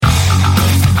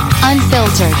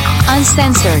Unfiltered,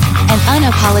 uncensored, and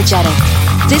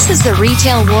unapologetic. This is the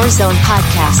Retail Warzone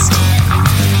Podcast.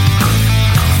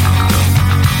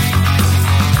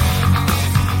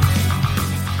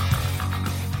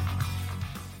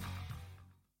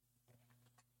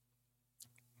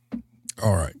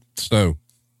 All right. So,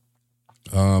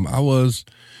 I was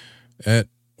at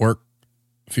work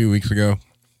a few weeks ago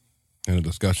and a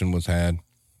discussion was had,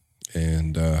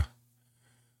 and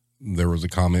there was a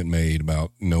comment made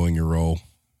about knowing your role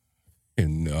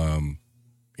and,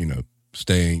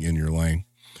 staying in your lane.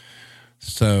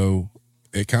 So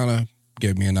it kind of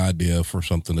gave me an idea for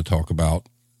something to talk about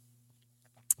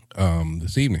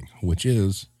this evening, which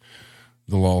is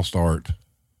the lost art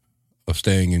of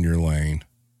staying in your lane,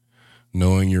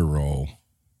 knowing your role,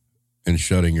 and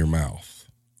shutting your mouth.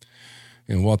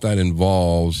 And what that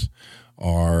involves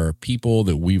are people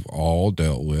that we've all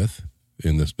dealt with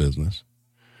in this business,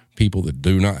 people that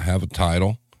do not have a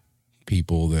title,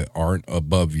 people that aren't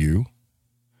above you,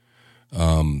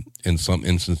 in some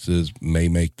instances may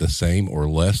make the same or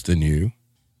less than you,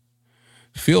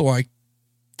 feel like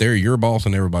they're your boss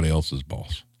and everybody else's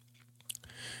boss.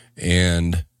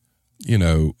 And,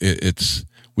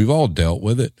 we've all dealt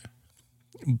with it.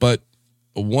 But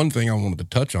one thing I wanted to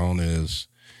touch on is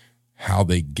how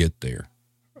they get there,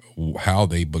 how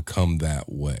they become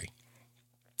that way.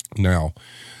 Now,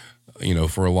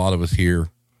 for a lot of us here,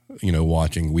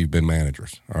 watching, we've been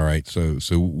managers. All right. So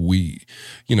we,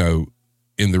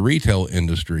 in the retail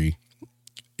industry,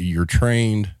 you're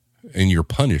trained and you're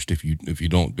punished if you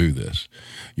don't do this.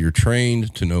 You're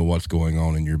trained to know what's going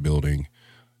on in your building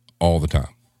all the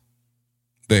time.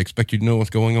 They expect you to know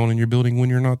what's going on in your building when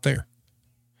you're not there.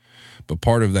 But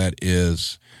part of that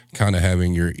is kind of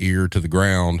having your ear to the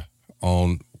ground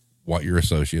on what your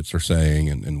associates are saying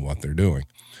and what they're doing.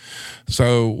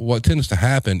 So what tends to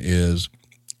happen is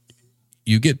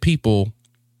you get people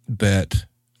that,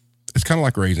 it's kind of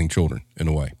like raising children in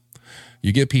a way.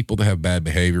 You get people that have bad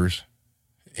behaviors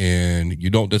and you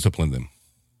don't discipline them.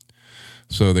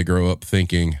 So they grow up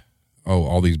thinking, oh,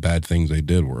 all these bad things they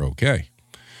did were okay.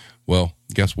 Well,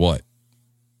 guess what?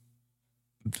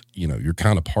 You're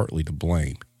kind of partly to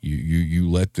blame. You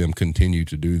let them continue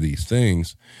to do these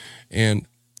things, and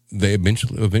they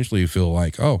eventually feel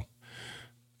like, oh,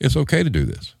 it's okay to do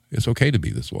this. It's okay to be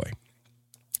this way.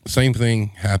 Same thing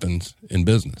happens in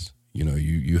business.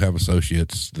 You have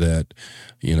associates that,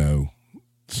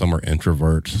 some are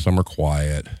introverts, some are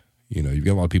quiet. You've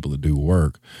got a lot of people that do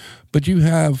work, but you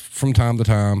have from time to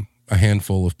time a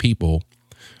handful of people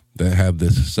that have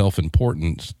this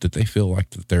self-importance that they feel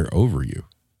like that they're over you.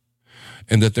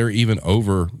 And that they're even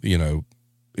over,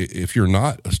 if you're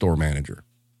not a store manager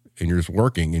and you're just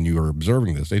working and you are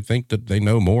observing this, they think that they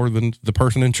know more than the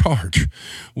person in charge,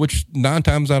 which 9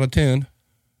 times out of 10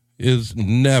 is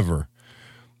never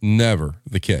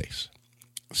the case.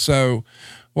 So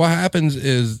what happens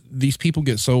is these people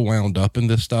get so wound up in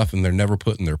this stuff and they're never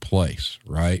put in their place,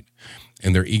 right?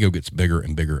 And their ego gets bigger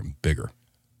and bigger and bigger.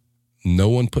 No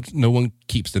one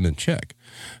keeps them in check.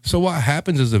 So what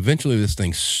happens is eventually this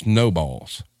thing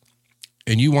snowballs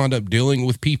and you wind up dealing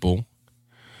with people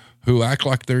who act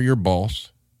like they're your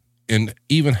boss and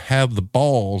even have the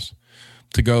balls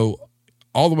to go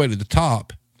all the way to the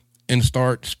top and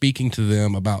start speaking to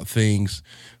them about things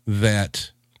that,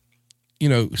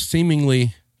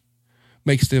 seemingly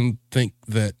makes them think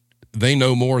that they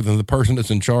know more than the person that's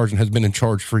in charge and has been in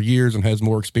charge for years and has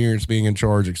more experience being in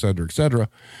charge, et cetera, et cetera.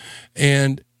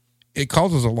 And it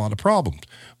causes a lot of problems.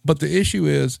 But the issue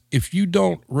is, if you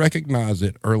don't recognize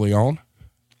it early on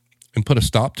and put a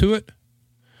stop to it,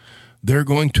 they're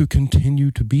going to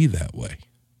continue to be that way.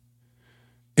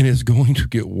 And it's going to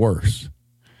get worse.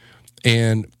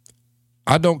 And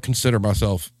I don't consider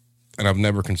myself, and I've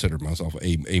never considered myself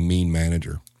a mean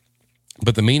manager.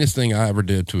 But the meanest thing I ever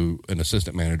did to an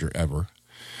assistant manager ever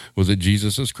was at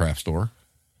Jesus's Craft Store,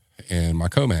 and my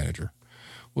co-manager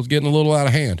was getting a little out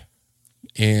of hand,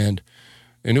 and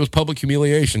it was public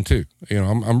humiliation too.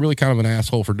 I'm really kind of an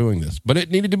asshole for doing this, but it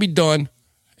needed to be done.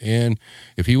 And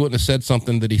if he wouldn't have said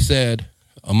something that he said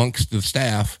amongst the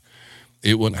staff,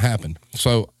 it wouldn't happen.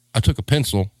 So I took a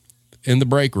pencil in the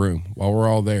break room while we're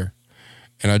all there,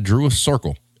 and I drew a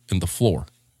circle in the floor.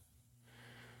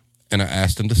 And I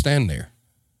asked him to stand there.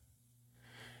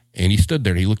 And he stood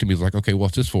there and he looked at me. He was like, okay,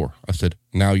 what's this for? I said,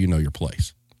 now you know your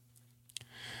place.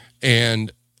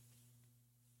 And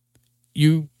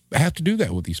you have to do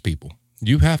that with these people.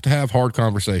 You have to have hard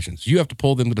conversations. You have to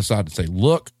pull them to the side and say,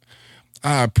 look,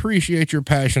 I appreciate your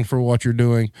passion for what you're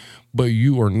doing, but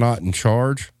you are not in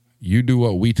charge. You do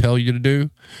what we tell you to do.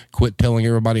 Quit telling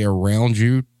everybody around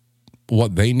you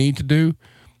what they need to do.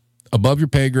 above your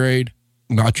pay grade,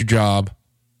 not your job,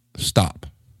 stop.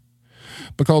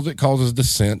 Because it causes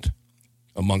dissent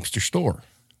amongst your store.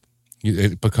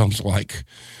 It becomes like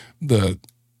the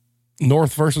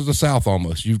North versus the South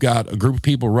almost. You've got a group of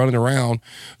people running around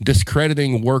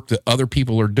discrediting work that other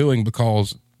people are doing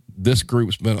because this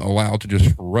group's been allowed to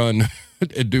just run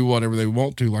and do whatever they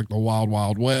want to, like the wild,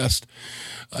 wild west.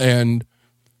 And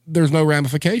there's no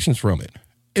ramifications from it.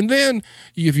 And then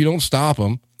if you don't stop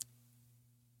them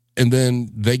and then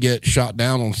they get shot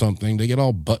down on something, they get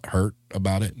all butt hurt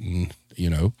about it and,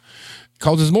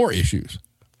 causes more issues.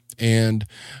 And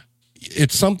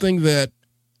it's something that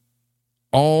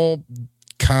all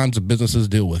kinds of businesses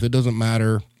deal with. It doesn't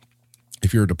matter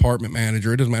if you're a department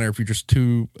manager. It doesn't matter if you're just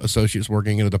two associates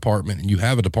working in a department and you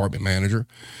have a department manager.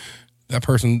 That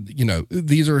person,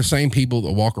 these are the same people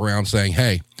that walk around saying,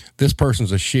 hey, this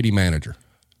person's a shitty manager.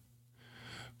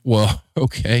 Well,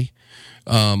 okay.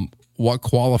 What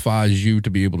qualifies you to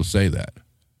be able to say that?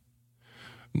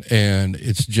 And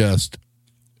it's just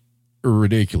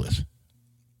ridiculous.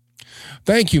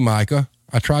 Thank you, Micah.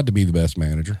 I tried to be the best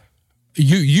manager.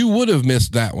 You would have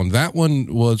missed that one. That one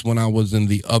was when I was in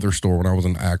the other store, when I was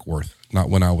in Ackworth, not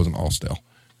when I was in Austell.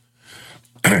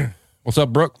 What's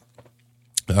up, Brooke?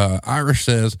 Irish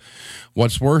says,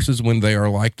 what's worse is when they are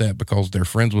like that because they're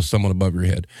friends with someone above your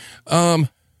head.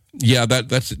 Yeah,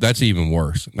 that's even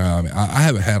worse. Now, I mean, I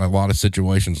haven't had a lot of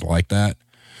situations like that.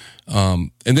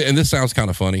 And this sounds kind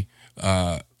of funny.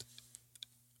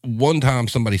 One time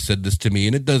somebody said this to me,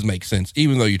 and it does make sense,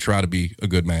 even though you try to be a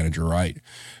good manager, right?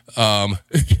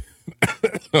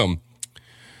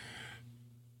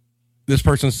 This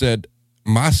person said,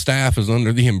 my staff is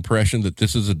under the impression that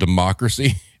this is a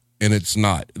democracy, and it's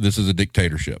not. This is a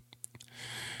dictatorship.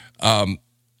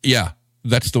 Yeah,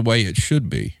 that's the way it should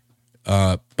be.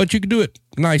 But you can do it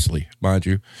nicely, mind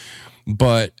you.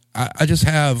 But I just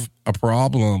have a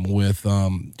problem with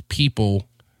people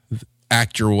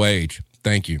act your wage.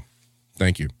 Thank you.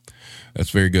 That's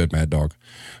very good, Mad Dog.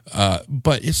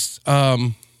 But it's,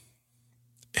 I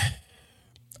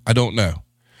don't know.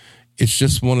 It's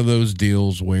just one of those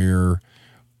deals where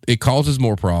it causes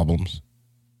more problems.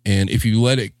 And if you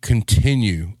let it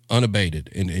continue unabated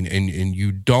and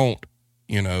you don't,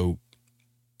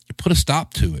 put a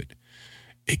stop to it,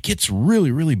 it gets really,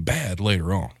 really bad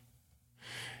later on.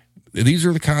 These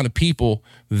are the kind of people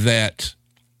that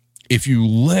if you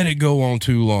let it go on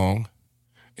too long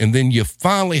and then you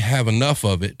finally have enough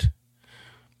of it,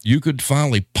 you could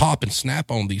finally pop and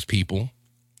snap on these people,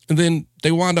 and then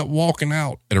they wind up walking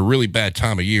out at a really bad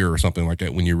time of year or something like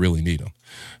that when you really need them.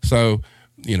 So,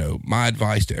 my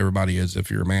advice to everybody is, if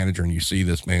you're a manager and you see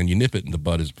this, man, you nip it in the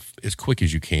bud as quick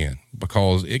as you can,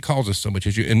 because it causes so much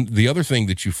issue. And the other thing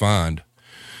that you find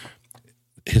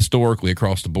historically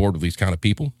across the board with these kind of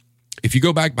people, if you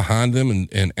go back behind them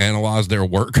and analyze their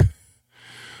work,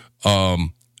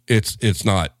 it's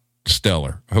not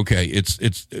stellar. Okay.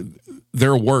 It's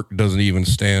their work doesn't even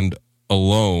stand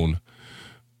alone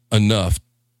enough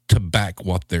to back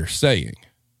what they're saying.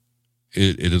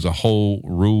 It is a whole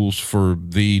rules for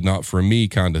thee, not for me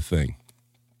kind of thing.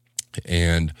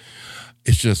 And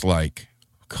it's just like,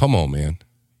 come on, man.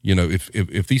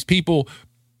 If these people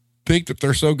think that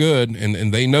they're so good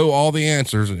and they know all the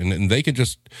answers and they can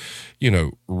just,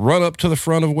 run up to the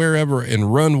front of wherever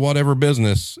and run whatever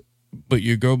business, but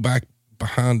you go back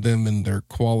behind them and their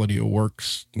quality of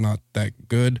work's not that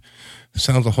good, it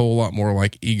sounds a whole lot more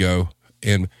like ego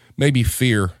and maybe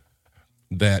fear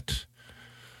that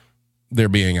they're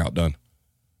being outdone.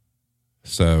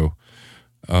 So,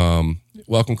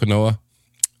 welcome, Kanoa.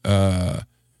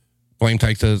 Blame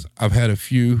Tyke says, I've had a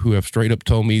few who have straight up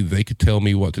told me they could tell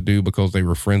me what to do because they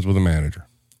were friends with a manager.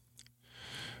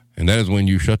 And that is when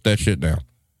you shut that shit down.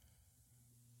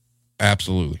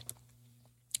 Absolutely.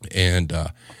 And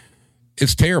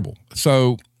it's terrible.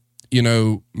 So,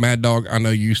 Mad Dog, I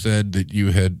know you said that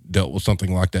you had dealt with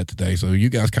something like that today. So you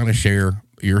guys kind of share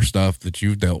your stuff that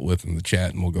you've dealt with in the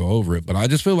chat and we'll go over it. But I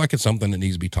just feel like it's something that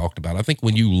needs to be talked about. I think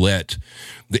when you let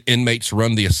the inmates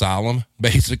run the asylum,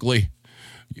 basically,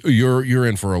 you're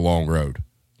in for a long road.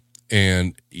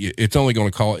 And it's only going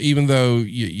to call, even though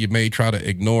you may try to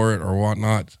ignore it or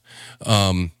whatnot.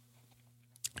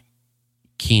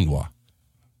 Quinoa.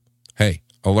 Hey,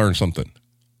 I learned something.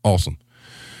 Awesome.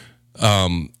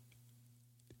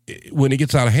 When it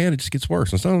gets out of hand, it just gets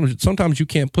worse. And sometimes you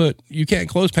can't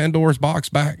close Pandora's box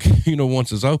back,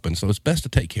 once it's open. So it's best to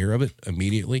take care of it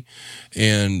immediately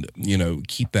and,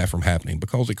 keep that from happening,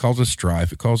 because it causes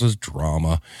strife. It causes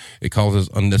drama. It causes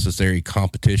unnecessary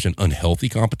competition, unhealthy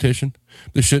competition.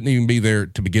 This shouldn't even be there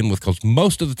to begin with, because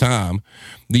most of the time,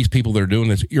 these people that are doing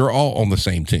this, you're all on the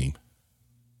same team.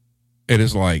 It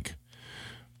is like,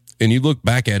 and you look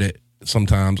back at it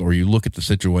sometimes, or you look at the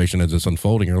situation as it's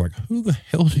unfolding, you're like, who the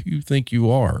hell do you think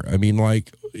you are? I mean,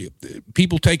 like,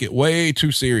 people take it way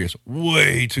too serious.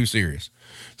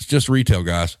 It's just retail,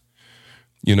 guys.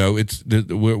 You know,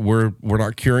 we're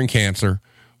not curing cancer.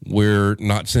 We're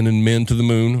not sending men to the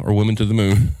moon or women to the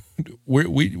moon.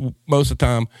 We most of the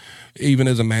time, even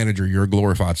as a manager, you're a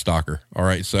glorified stalker. All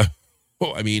right. So,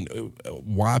 I mean,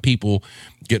 why people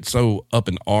get so up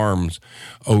in arms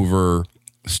over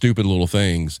stupid little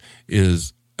things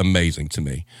is amazing to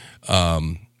me.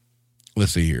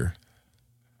 Let's see here.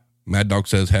 Mad Dog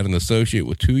says, had an associate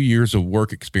with 2 years of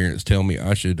work experience tell me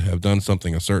I should have done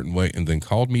something a certain way and then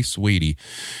called me sweetie.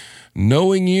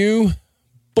 Knowing you,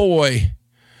 boy,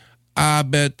 I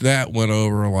bet that went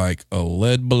over like a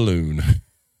lead balloon.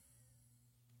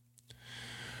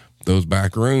 Those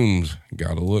back rooms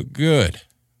got to look good.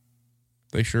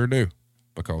 They sure do,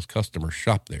 because customers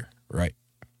shop there, right?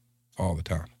 All the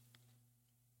time.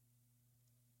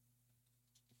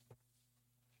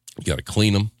 You got to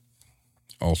clean them,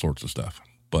 all sorts of stuff.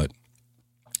 But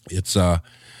it's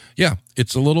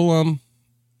it's a little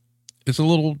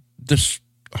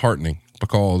disheartening,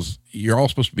 because you're all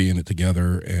supposed to be in it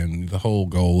together, and the whole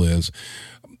goal is,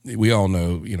 we all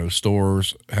know, you know,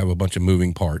 stores have a bunch of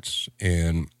moving parts,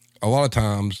 and a lot of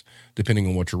times, depending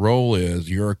on what your role is,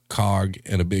 you're a cog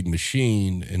in a big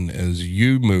machine, and as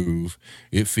you move,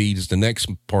 it feeds the next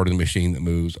part of the machine that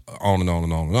moves on and on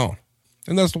and on and on.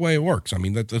 And that's the way it works. I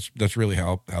mean, that's really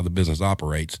how the business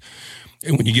operates.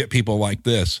 And when you get people like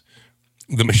this,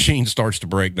 the machine starts to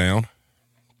break down.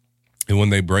 And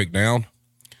when they break down,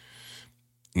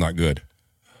 not good.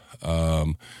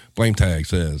 Blame Tag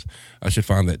says, I should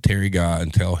find that Terry guy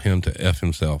and tell him to F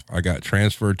himself. I got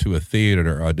transferred to a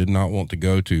theater I did not want to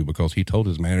go to because he told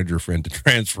his manager friend to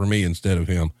transfer me instead of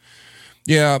him.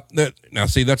 Yeah, now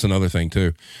see, that's another thing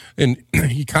too. And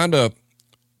he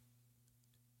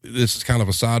this is kind of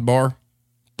a sidebar,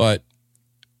 but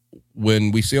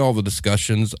when we see all the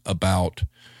discussions about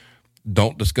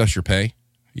don't discuss your pay,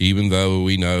 even though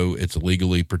we know it's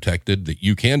legally protected that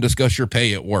you can discuss your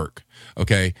pay at work.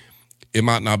 Okay. It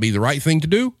might not be the right thing to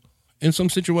do in some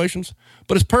situations,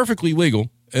 but it's perfectly legal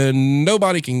and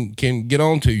nobody can get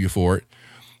on to you for it.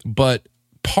 But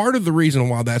part of the reason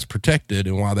why that's protected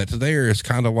and why that's there is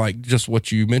kind of like just what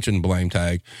you mentioned, Blame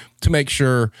Tag, to make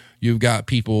sure you've got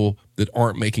people that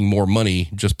aren't making more money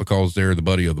just because they're the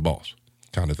buddy of the boss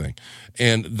kind of thing.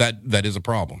 And that is a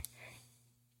problem.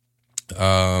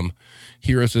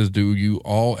 Hero says, do you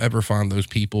all ever find those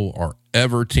people are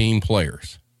ever team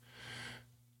players?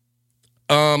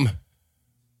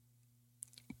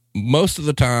 Most of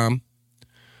the time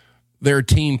they're a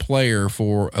team player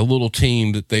for a little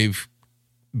team that they've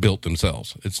built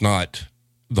themselves. It's not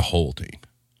the whole team.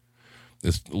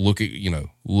 It's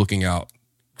looking out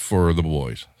for the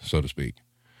boys, so to speak.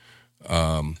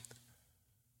 Yeah,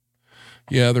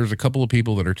 there's a couple of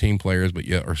people that are team players, but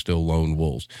yet are still lone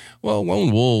wolves. Well,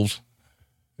 lone wolves,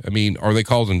 I mean, are they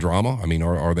causing drama? I mean,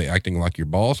 are they acting like your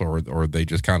boss, or they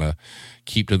just kind of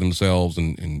keep to themselves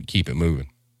and keep it moving?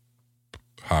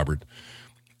 Hybrid.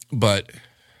 But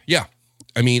yeah,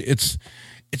 I mean, it's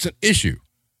an issue.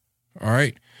 All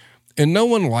right. And no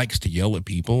one likes to yell at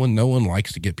people, and no one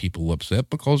likes to get people upset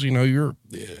because, you're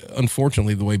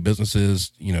unfortunately the way business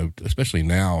is, especially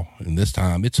now in this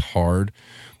time, it's hard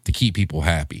to keep people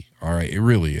happy. All right. It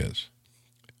really is.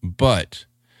 But,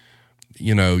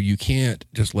 you can't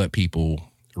just let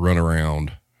people run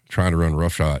around trying to run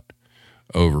roughshod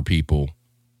over people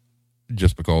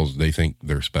just because they think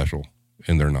they're special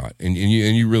and they're not. And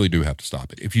you really do have to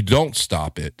stop it. If you don't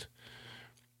stop it,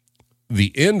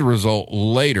 the end result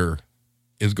later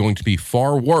is going to be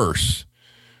far worse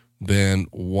than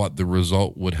what the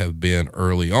result would have been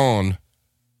early on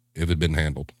if it had been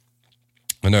handled.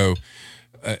 I know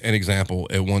an example,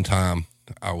 at one time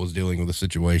I was dealing with a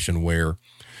situation where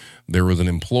there was an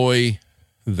employee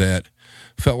that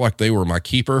felt like they were my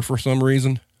keeper for some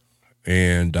reason.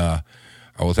 And I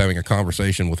was having a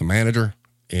conversation with a manager,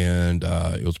 and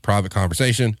it was a private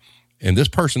conversation. And this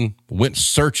person went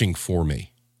searching for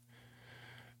me.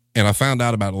 And I found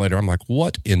out about it later. I'm like,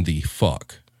 what in the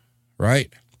fuck?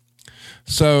 Right?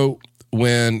 So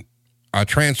when I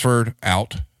transferred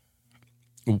out,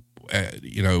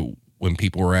 when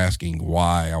people were asking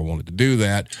why I wanted to do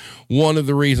that, one of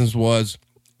the reasons was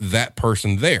that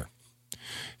person there.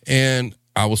 And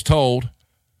I was told,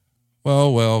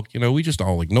 well, we just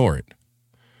all ignore it.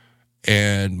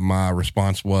 And my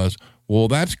response was, well,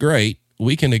 that's great.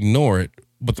 We can ignore it.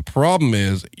 But the problem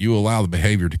is you allow the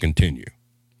behavior to continue.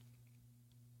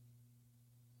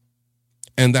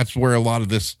 And that's where a lot of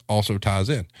this also ties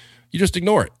in. You just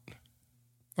ignore it.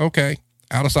 Okay.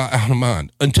 Out of sight, out of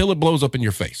mind, until it blows up in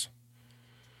your face.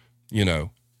 You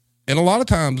know, and a lot of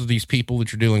times these people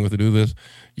that you're dealing with to do this,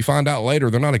 you find out later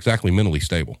they're not exactly mentally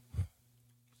stable.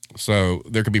 So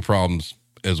there could be problems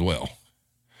as well.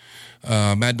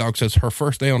 Mad Dog says her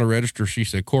first day on a register, she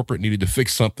said corporate needed to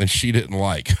fix something she didn't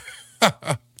like.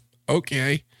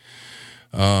 Okay.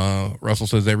 Russell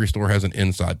says every store has an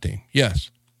inside team.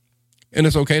 Yes. And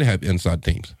it's okay to have inside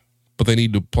teams, but they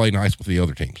need to play nice with the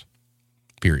other teams.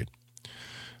 Period.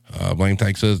 Blame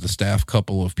Tag says the staff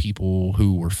couple of people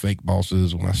who were fake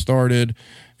bosses when I started,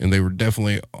 and they were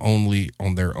definitely only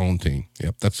on their own team.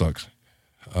 Yep, that sucks.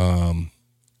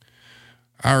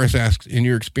 Iris asks, in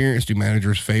your experience, do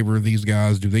managers favor these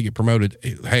guys? Do they get promoted?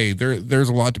 Hey, there's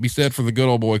a lot to be said for the good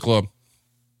old boy club.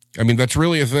 I mean, that's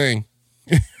really a thing.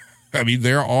 I mean,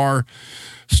 there are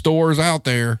stores out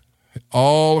there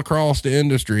all across the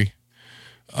industry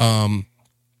that's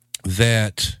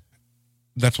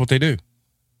what they do.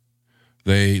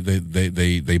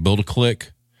 They build a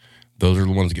clique. Those are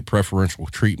the ones that get preferential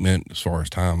treatment as far as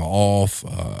time off,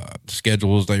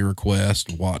 schedules they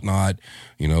request, whatnot.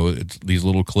 You know, it's these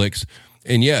little cliques.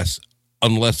 And yes,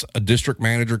 unless a district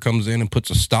manager comes in and puts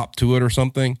a stop to it or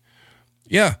something,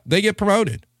 yeah, they get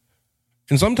promoted.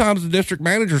 And sometimes the district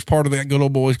manager is part of that good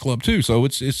old boys club too. So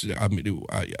it's I mean,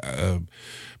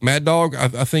 Mad Dog,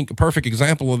 I think a perfect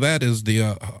example of that is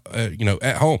the,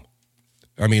 At Home.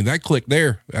 I mean, that click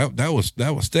there, that was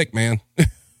thick, man.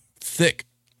 Thick.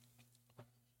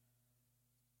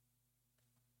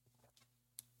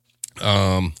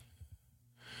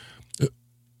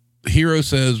 Hero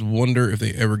says, wonder if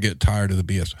they ever get tired of the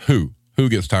BS. Who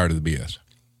gets tired of the BS?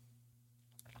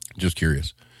 Just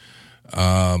curious.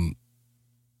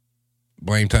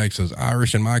 Blame Tag says,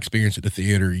 Irish, in my experience at the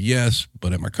theater, yes,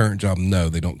 but at my current job, no,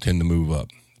 they don't tend to move up.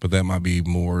 But that might be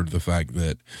more the fact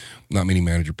that not many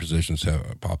manager positions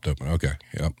have popped open. Okay,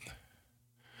 yep.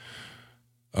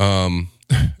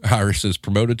 Irish says,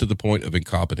 promoted to the point of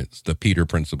incompetence, the Peter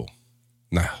principle.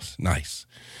 Nice.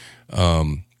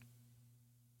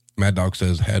 Mad Dog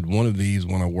says, had one of these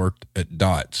when I worked at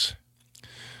Dots.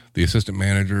 The assistant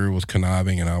manager was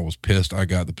conniving, and I was pissed I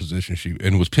got the position she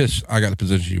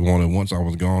wanted once I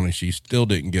was gone, and she still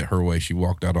didn't get her way. She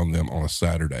walked out on them on a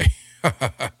Saturday.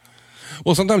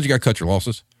 Well, sometimes you got to cut your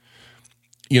losses.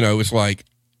 You know, it's like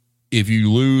if you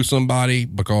lose somebody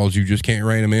because you just can't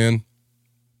rein them in,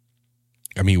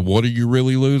 I mean, what are you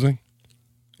really losing?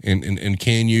 And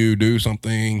can you do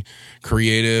something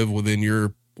creative within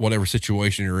your whatever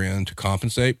situation you're in to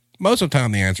compensate? Most of the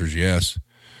time, the answer is yes.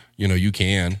 You know, you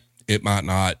can. It might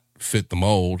not fit the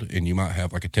mold, and you might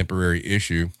have like a temporary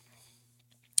issue,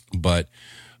 but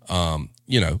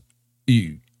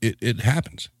it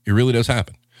happens. It really does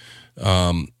happen.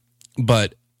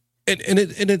 But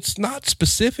it's not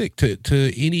specific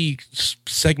to any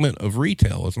segment of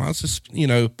retail. It's not just,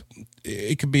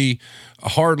 it could be a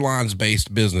hard lines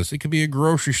based business. It could be a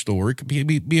grocery store. It could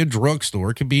be a drugstore.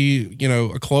 It could be,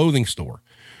 a clothing store.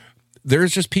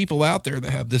 There's just people out there that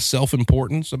have this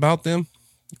self-importance about them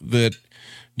that,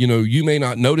 you may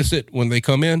not notice it when they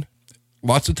come in.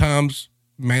 Lots of times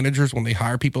managers, when they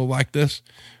hire people like this,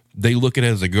 they look at it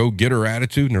as a go-getter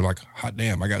attitude, and they're like, hot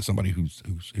damn, I got somebody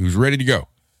who's ready to go.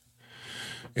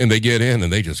 And they get in,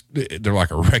 and they're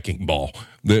like a wrecking ball.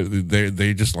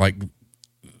 They just like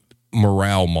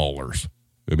morale maulers.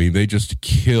 I mean, they just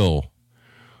kill,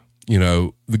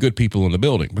 the good people in the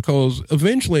building, because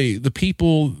eventually the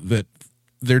people that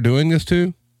they're doing this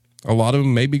to, a lot of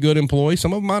them may be good employees.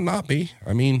 Some of them might not be.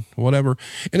 I mean, whatever.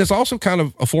 And it's also kind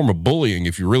of a form of bullying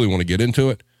if you really want to get into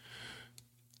it.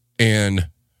 And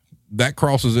that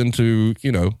crosses into,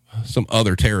 some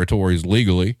other territories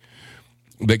legally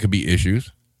that could be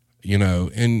issues,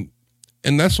 and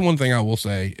that's the one thing I will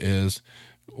say is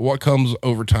what comes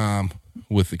over time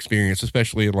with experience,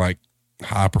 especially in like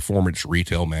high performance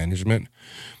retail management,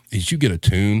 is you get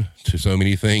attuned to so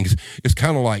many things. It's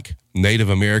kind of like Native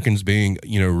Americans being,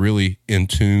 really in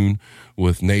tune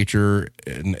with nature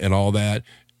and all that.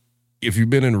 If you've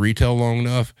been in retail long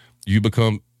enough, you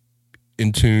become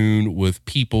in tune with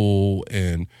people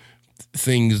and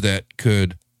things that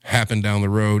could happen down the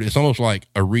road. It's almost like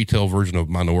a retail version of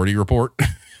Minority Report.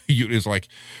 It's like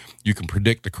you can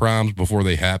predict the crimes before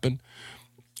they happen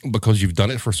because you've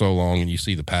done it for so long and you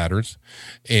see the patterns.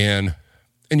 And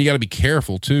you got to be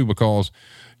careful too, because,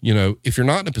 if you're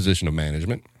not in a position of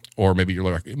management, or maybe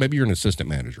you're an assistant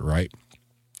manager, right?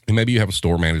 And maybe you have a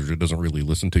store manager that doesn't really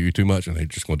listen to you too much and they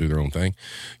just want to do their own thing.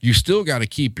 You still got to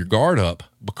keep your guard up,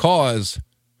 because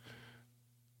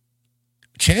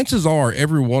chances are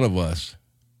every one of us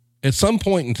at some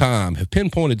point in time have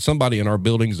pinpointed somebody in our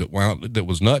buildings that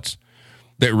was nuts,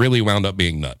 that really wound up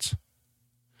being nuts.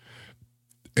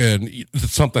 And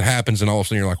something happens and all of a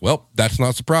sudden you're like, well, that's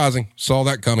not surprising. Saw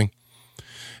that coming.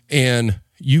 And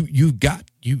you got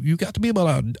to be able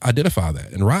to identify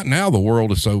that. And right now the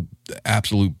world is so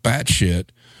absolute batshit.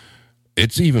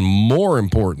 It's even more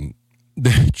important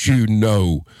that you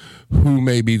know who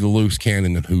may be the loose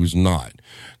cannon and who's not.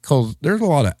 Because there's a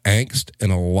lot of angst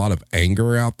and a lot of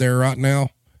anger out there right now.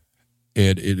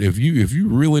 And if you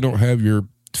really don't have your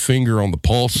finger on the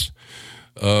pulse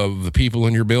of the people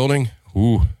in your building,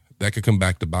 that could come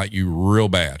back to bite you real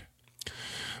bad.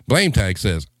 Blame Tag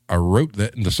says, I wrote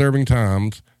that in the Serving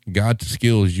Times, guide to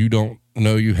skills you don't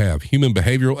know you have. Human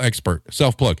behavioral expert.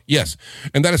 Self-plug. Yes.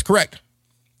 And that is correct.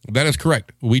 That is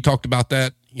correct. We talked about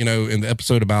that, in the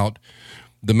episode about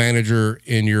the manager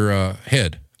in your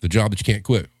head, the job that you can't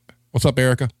quit. What's up,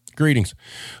 Erica? Greetings.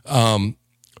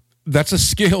 That's a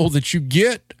skill that you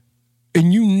get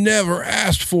and you never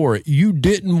asked for it. You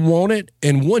didn't want it.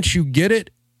 And once you get it,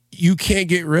 you can't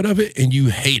get rid of it and you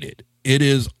hate it. It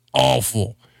is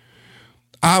awful.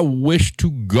 I wish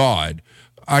to God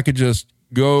I could just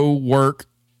go work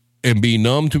and be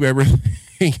numb to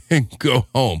everything and go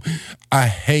home. I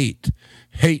hate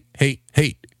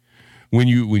when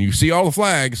you see all the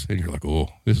flags and you're like, oh,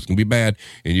 this is going to be bad.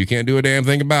 And you can't do a damn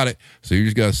thing about it. So you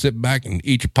just got to sit back and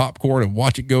eat your popcorn and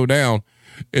watch it go down.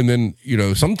 And then,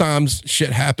 sometimes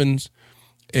shit happens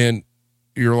and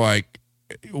you're like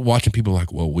watching people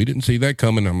like, well, we didn't see that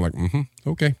coming. I'm like,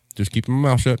 okay, just keep my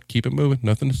mouth shut, keep it moving.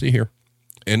 Nothing to see here.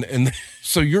 And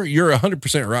so you're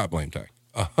 100% right, Blame Tag.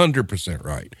 100%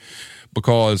 right.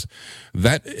 Because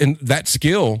that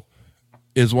skill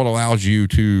is what allows you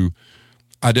to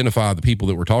identify the people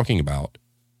that we're talking about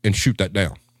and shoot that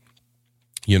down,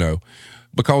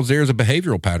 because there's a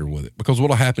behavioral pattern with it. Because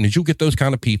what'll happen is you'll get those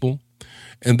kind of people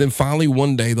and then finally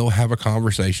one day they'll have a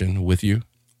conversation with you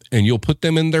and you'll put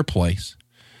them in their place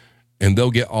and they'll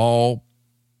get all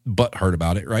butthurt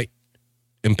about it, right?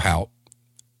 And pout.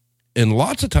 And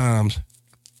lots of times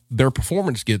their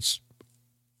performance gets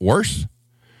worse.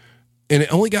 And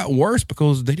it only got worse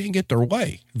because they didn't get their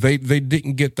way. They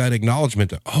didn't get that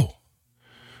acknowledgement that, oh,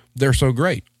 they're so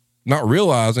great. Not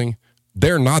realizing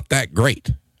they're not that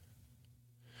great.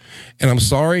 And I'm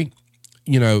sorry,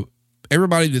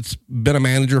 everybody that's been a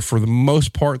manager for the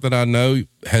most part that I know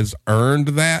has earned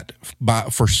that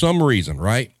for some reason,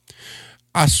 right?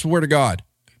 I swear to God,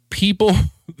 people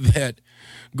that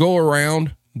go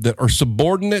around that are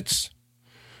subordinates,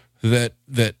 that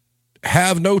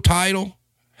have no title,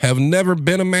 have never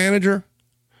been a manager,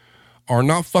 are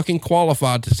not fucking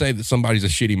qualified to say that somebody's a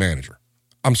shitty manager.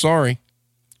 I'm sorry.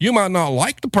 You might not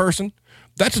like the person.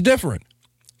 That's different.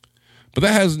 But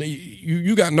that has,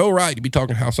 you got no right to be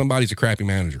talking how somebody's a crappy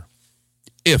manager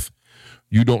if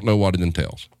you don't know what it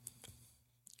entails.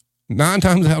 9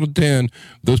 times out of 10,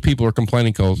 those people are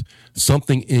complaining because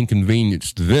something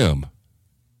inconvenienced them,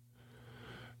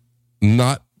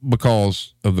 not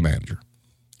because of the manager.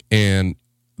 And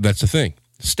that's the thing.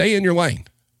 Stay in your lane.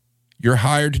 You're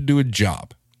hired to do a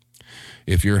job.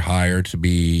 If you're hired to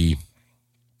be,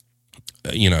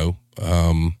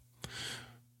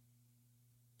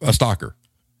 a stalker,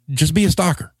 just be a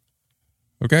stalker.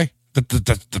 Okay.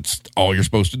 That's all you're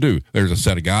supposed to do. There's a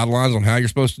set of guidelines on how you're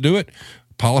supposed to do it.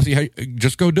 Policy,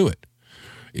 just go do it.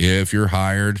 If you're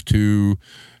hired to,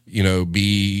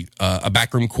 be a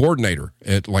backroom coordinator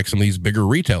at like some of these bigger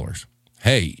retailers,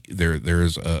 hey,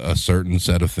 there's a certain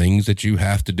set of things that you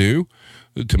have to do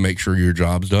to make sure your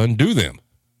job's done. Do them.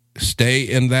 Stay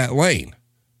in that lane.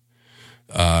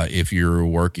 If you're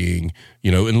working,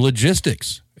 in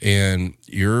logistics and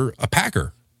you're a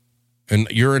packer and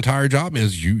your entire job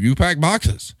is you pack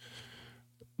boxes,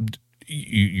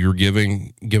 you're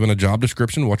given a job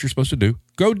description, what you're supposed to do,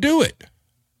 go do it.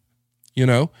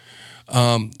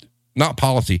 Not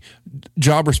policy,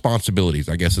 job responsibilities,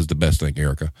 I guess is the best thing,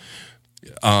 Erica.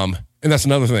 And that's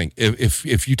another thing.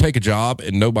 If you take a job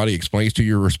and nobody explains to you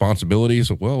your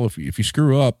responsibilities, well, if you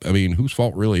screw up, whose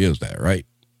fault really is that, right?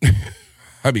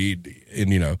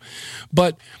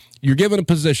 But you're given a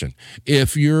position.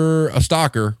 If you're a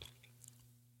stalker,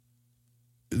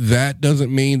 that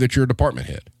doesn't mean that you're a department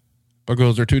head,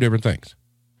 because they're two different things.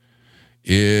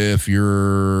 If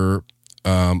you're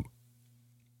a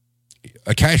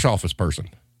cash office person,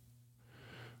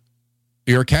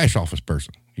 you're a cash office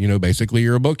person. Basically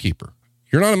you're a bookkeeper.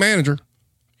 You're not a manager.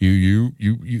 You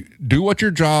do what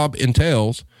your job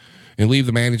entails and leave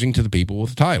the managing to the people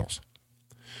with the titles.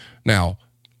 Now,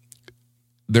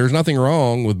 there's nothing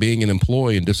wrong with being an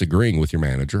employee and disagreeing with your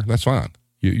manager. That's fine.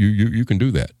 You can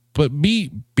do that. but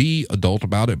be adult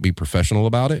about it, be professional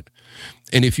about it.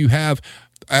 And if you have,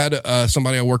 I had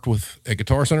somebody I worked with at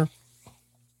Guitar Center,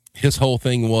 his whole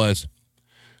thing was,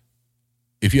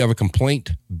 if you have a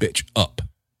complaint, bitch up.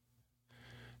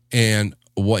 And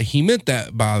what he meant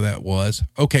by that was,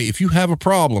 okay, if you have a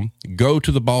problem, go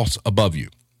to the boss above you.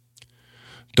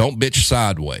 Don't bitch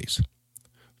sideways.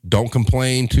 Don't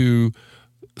complain to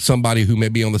somebody who may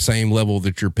be on the same level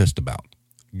that you're pissed about.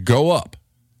 Go up.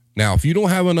 Now, if you don't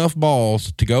have enough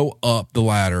balls to go up the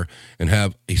ladder and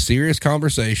have a serious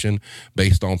conversation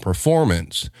based on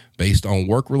performance, based on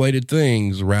work-related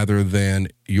things, rather than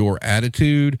your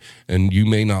attitude, and you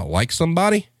may not like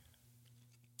somebody,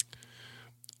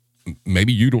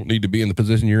 maybe you don't need to be in the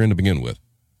position you're in to begin with.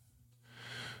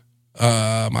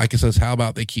 Micah says, how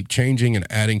about they keep changing and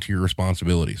adding to your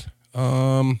responsibilities?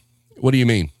 What do you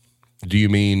mean? Do you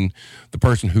mean the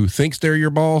person who thinks they're your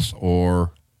boss,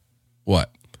 or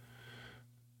what?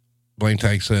 Blaine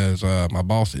Tag says, my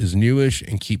boss is newish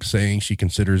and keeps saying she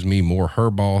considers me more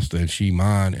her boss than she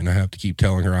mine, and I have to keep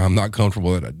telling her I'm not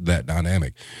comfortable with that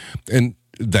dynamic. And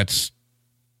that's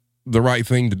the right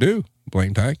thing to do,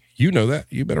 Blaine Tag. You know that.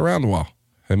 You've been around a while.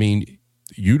 I mean,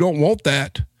 you don't want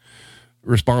that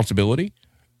responsibility.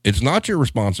 It's not your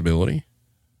responsibility.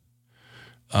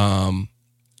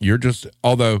 You're just,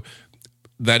 although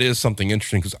that is something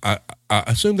interesting, because I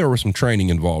assume there was some training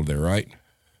involved there, right?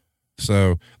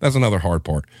 So that's another hard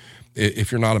part.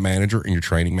 If you're not a manager and you're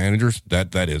training managers,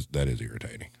 that is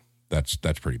irritating. That's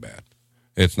pretty bad.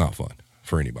 It's not fun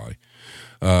for anybody.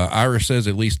 Irish says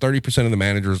at least 30% of the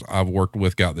managers I've worked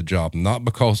with got the job, not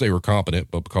because they were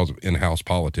competent, but because of in-house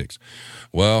politics.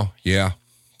 Well, yeah,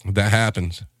 that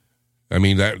happens. I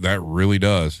mean, that really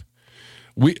does.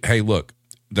 Hey, look,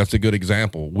 that's a good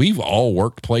example. We've all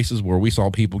worked places where we saw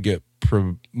people get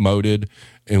promoted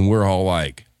and we're all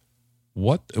like,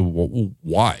 what,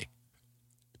 why?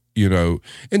 You know,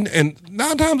 and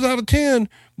 9 times out of 10,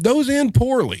 those end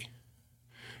poorly.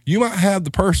 You might have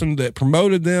the person that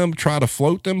promoted them try to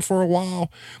float them for a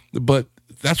while, but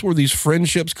that's where these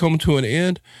friendships come to an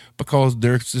end, because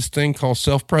there's this thing called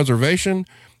self-preservation.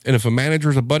 And if a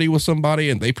manager's a buddy with somebody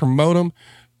and they promote them,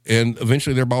 and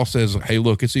eventually their boss says, hey,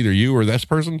 look, it's either you or this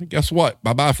person, guess what?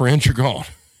 Bye-bye, friends, you're gone.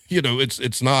 You know,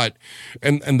 it's not,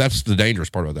 and that's the dangerous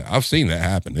part of that. I've seen that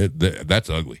happen. That's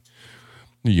ugly.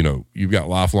 You know, you've got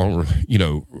lifelong,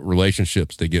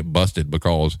 relationships that get busted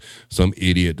because some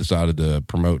idiot decided to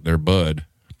promote their bud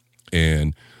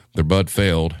and their bud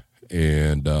failed.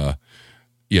 And, then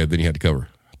you had to cover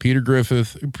Peter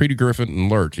Griffin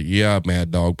and Lurch. Yeah,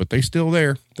 Mad Dog, but they still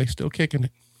there. They still kicking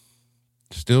it.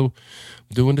 Still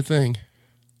doing the thing.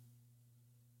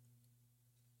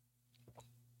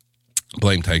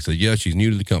 Blame Tag said, yeah, she's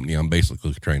new to the company. I'm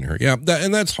basically training her. Yeah,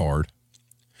 and that's hard.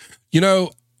 You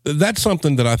know, that's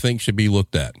something that I think should be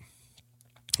looked at,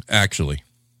 actually.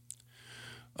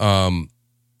 I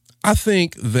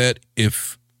think that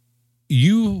if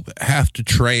you have to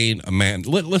train a man,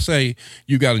 let's say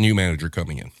you got a new manager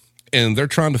coming in, and they're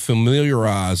trying to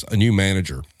familiarize a new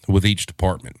manager with each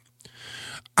department.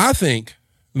 I think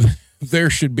there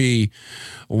should be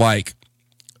like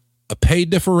a pay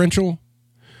differential,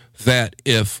 that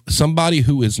if somebody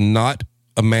who is not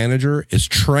a manager is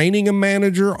training a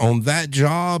manager on that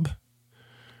job,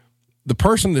 the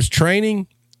person that's training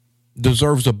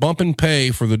deserves a bump in pay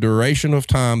for the duration of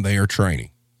time they are training.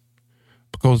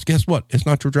 Because guess what? It's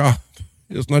not your job.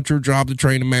 It's not your job to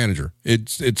train a manager.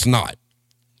 It's not.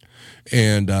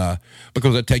 And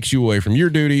because it takes you away from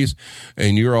your duties,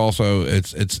 and you're also,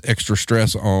 it's extra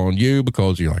stress on you,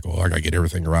 because you're like, well, I gotta get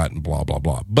everything right and blah, blah,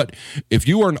 blah. But if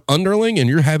you are an underling and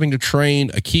you're having to train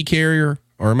a key carrier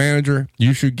or a manager,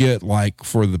 you should get, like,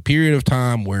 for the period of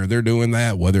time where they're doing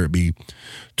that, whether it be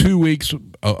 2 weeks,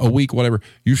 a week, whatever,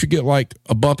 you should get like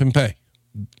a bump in pay.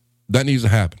 That needs to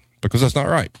happen, because that's not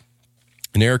right.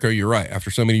 And Erica, you're right. After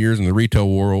so many years in the retail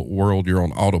world, you're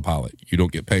on autopilot. You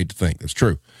don't get paid to think. That's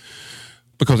true.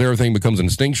 Because everything becomes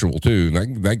instinctual too.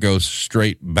 That goes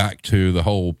straight back to the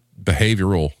whole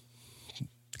behavioral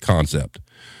concept.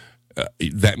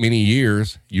 That many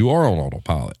years, you are on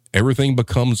autopilot. Everything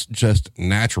becomes just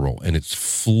natural, and it's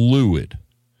fluid.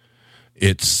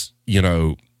 It's,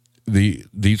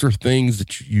 these are things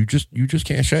that you just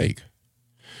can't shake.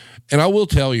 And I will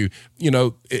tell you,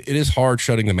 it is hard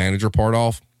shutting the manager part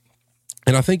off.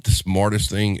 And I think the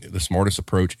smartest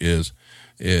approach is,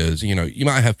 you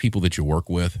might have people that you work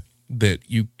with that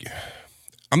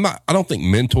I don't think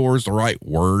mentor is the right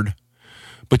word,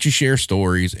 but you share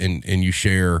stories and you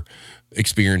share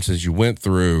experiences you went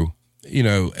through,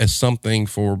 as something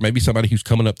for maybe somebody who's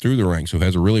coming up through the ranks who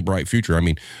has a really bright future. I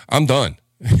mean, I'm done.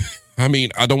 I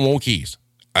mean, I don't want keys.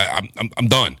 I'm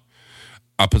done.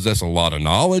 I possess a lot of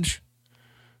knowledge,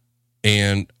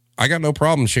 and I got no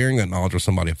problem sharing that knowledge with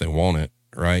somebody if they want it,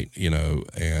 right?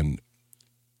 And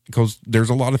because there's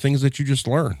a lot of things that you just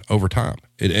learn over time.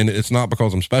 And it's not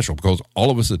because I'm special, because all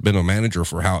of us have been a manager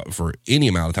for any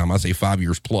amount of time. I say 5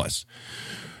 years plus.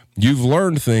 You've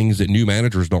learned things that new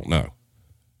managers don't know.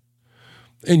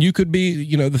 And you could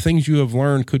be, the things you have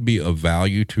learned could be of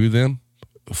value to them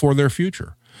for their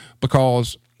future.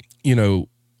 Because,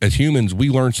 as humans, we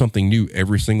learn something new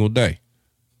every single day,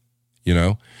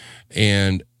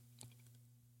 and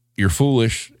you're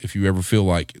foolish if you ever feel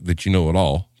like that you know it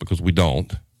all, because we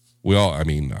don't.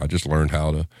 I just learned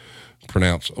how to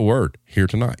pronounce a word here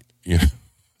tonight,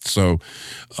 So,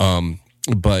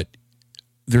 but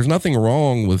there's nothing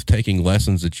wrong with taking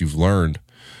lessons that you've learned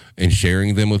and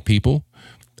sharing them with people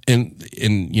and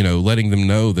letting them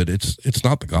know that it's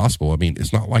not the gospel. I mean,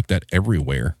 it's not like that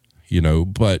everywhere,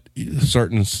 but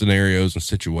certain scenarios and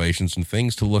situations and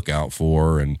things to look out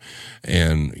for and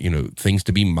things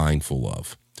to be mindful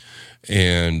of.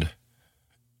 And,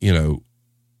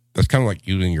 that's kind of like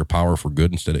using your power for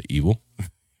good instead of evil,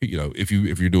 if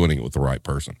you're doing it with the right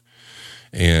person.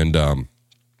 And,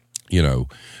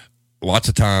 lots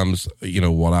of times,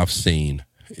 what I've seen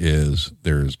is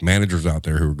there's managers out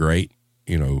there who are great,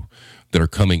 that are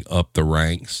coming up the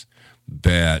ranks,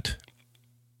 that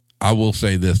I will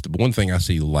say this, the one thing I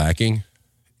see lacking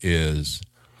is,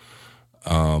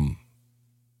 anger.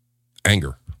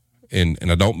 And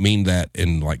I don't mean that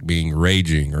in like being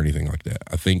raging or anything like that.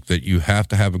 I think that you have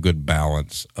to have a good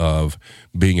balance of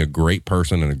being a great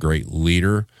person and a great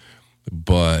leader,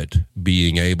 but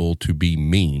being able to be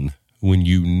mean when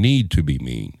you need to be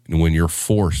mean and when you're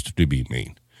forced to be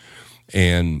mean.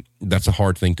 And that's a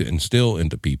hard thing to instill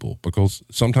into people, because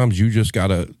sometimes you just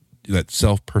gotta, that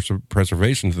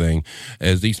self-preservation thing,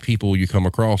 as these people you come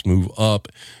across move up,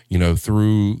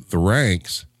 through the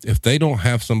ranks, if they don't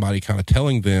have somebody kind of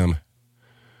telling them,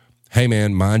 hey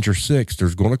man, mind your six,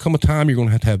 there's going to come a time you're going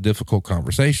to have difficult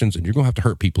conversations and you're going to have to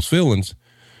hurt people's feelings,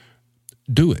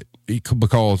 do it.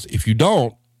 Because if you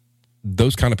don't,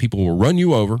 those kind of people will run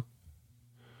you over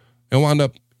and wind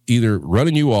up either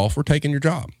running you off or taking your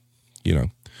job.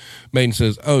 Maiden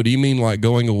says, oh, do you mean like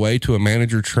going away to a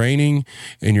manager training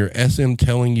and your SM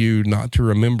telling you not to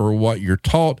remember what you're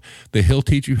taught, that he'll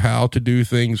teach you how to do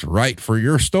things right for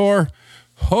your store?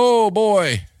 Oh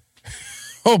boy.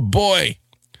 Oh boy.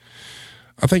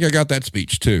 I think I got that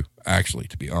speech too, actually,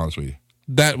 to be honest with you.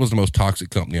 That was the most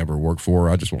toxic company I ever worked for.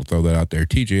 I just want to throw that out there.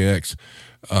 TJX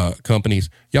companies,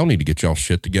 y'all need to get y'all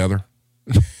shit together.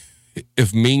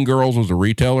 If Mean Girls was a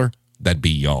retailer, that'd be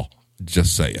y'all.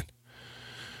 Just saying.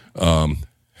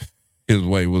 His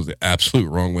way was the absolute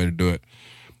wrong way to do it.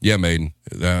 Yeah, Maiden,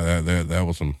 that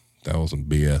was some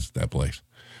BS, that place.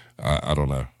 I don't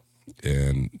know.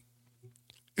 And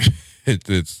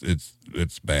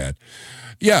it's bad.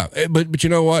 Yeah. But you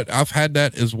know what? I've had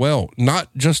that as well.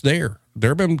 Not just there.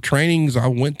 There have been trainings I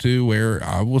went to where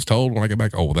I was told when I get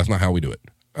back, oh, well, that's not how we do it.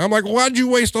 I'm like, why'd you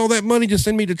waste all that money to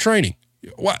send me to training?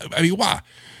 Why?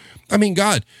 I mean,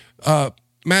 God,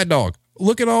 Mad Dog,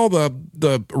 look at all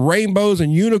the rainbows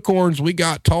and unicorns we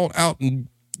got taught out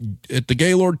at the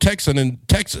Gaylord Texan in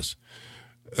Texas.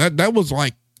 That was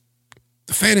like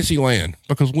fantasy land,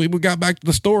 because when we got back to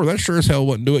the store, that sure as hell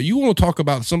wouldn't do it. You want to talk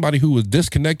about somebody who was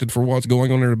disconnected for what's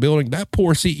going on in the building? That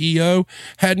poor CEO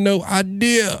had no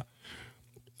idea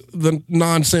the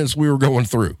nonsense we were going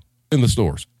through in the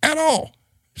stores at all.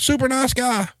 Super nice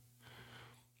guy.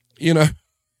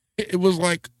 It was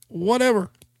like, whatever.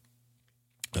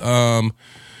 Oh,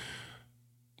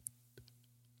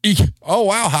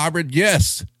 wow, hybrid.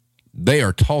 Yes, they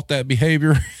are taught that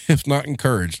behavior, if not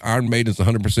encouraged. Iron Maiden is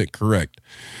 100% correct.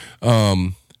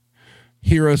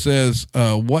 Hero says,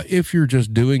 what if you're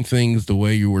just doing things the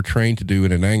way you were trained to do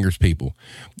and it angers people?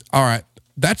 All right,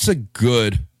 that's a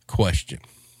good question.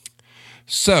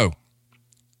 So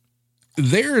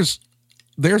there's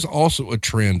also a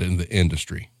trend in the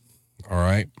industry. All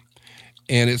right.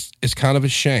 And it's kind of a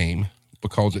shame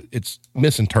because it's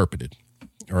misinterpreted.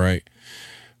 All right.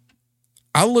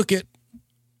 I look at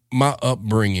my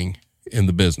upbringing in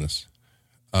the business,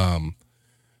 was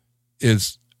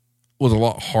a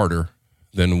lot harder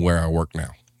than where I work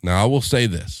now. Now I will say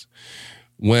this,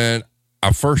 when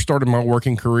I first started my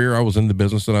working career, I was in the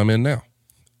business that I'm in now.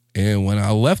 And when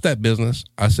I left that business,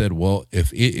 I said, well,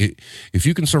 if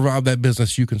you can survive that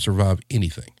business, you can survive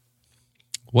anything.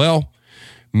 Well,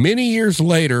 many years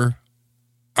later,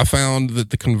 I found that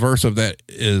the converse of that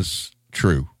is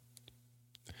true.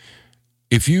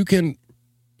 If you can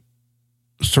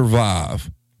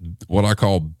survive what I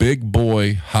call big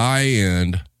boy, high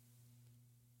end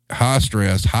high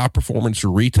stress, high performance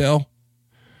retail,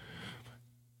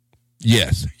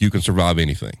 yes, you can survive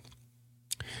anything.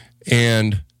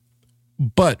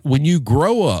 But when you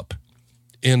grow up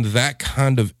in that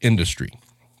kind of industry,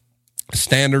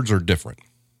 standards are different.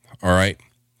 All right.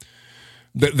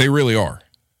 They really are.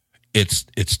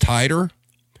 It's tighter.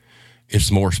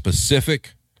 It's more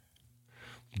specific.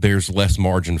 There's less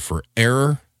margin for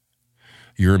error.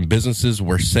 You're in businesses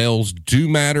where sales do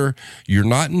matter. You're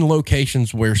not in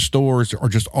locations where stores are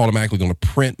just automatically going to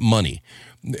print money.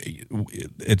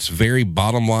 It's very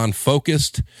bottom line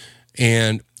focused,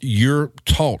 and you're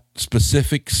taught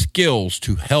specific skills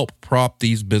to help prop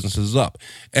these businesses up.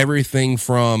 Everything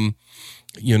from,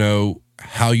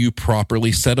 how you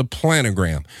properly set a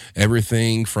planogram,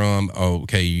 everything from,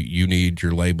 you need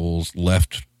your labels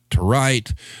left to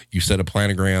right, you set a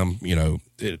planogram,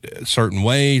 certain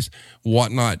ways,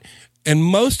 whatnot. And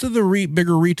most of the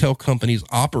bigger retail companies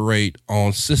operate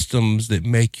on systems that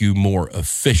make you more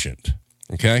efficient.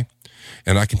 Okay.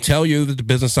 And I can tell you that the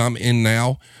business I'm in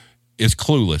now is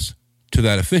clueless to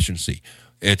that efficiency.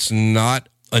 It's not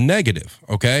a negative.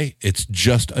 Okay. It's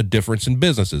just a difference in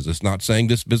businesses. It's not saying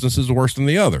this business is worse than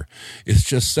the other. It's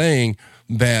just saying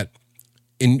that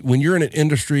when you're in an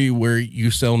industry where you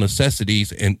sell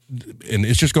necessities and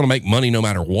it's just going to make money no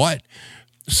matter what,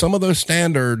 some of those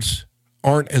standards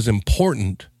aren't as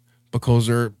important because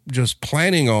they're just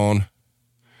planning on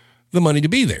the money to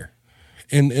be there.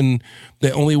 And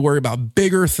they only worry about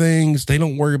bigger things. They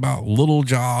don't worry about little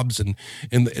jobs and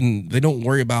they don't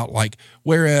worry about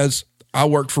whereas I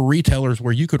worked for retailers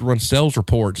where you could run sales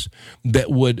reports that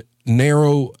would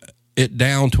narrow it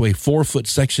down to a 4-foot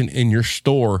section in your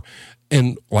store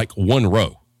in one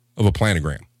row of a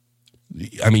planogram.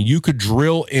 I mean, you could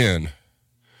drill in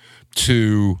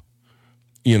to,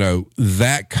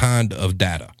 that kind of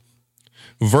data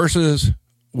versus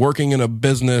working in a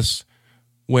business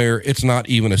where it's not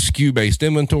even a SKU-based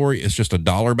inventory. It's just a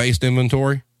dollar-based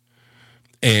inventory.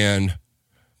 And,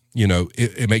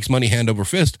 it makes money hand over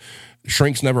fist.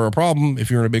 Shrink's never a problem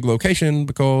if you're in a big location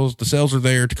because the sales are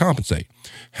there to compensate.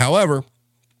 However,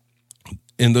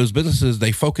 in those businesses,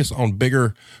 they focus on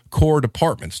bigger core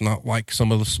departments, not like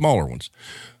some of the smaller ones.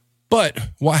 But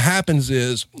what happens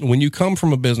is when you come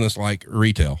from a business like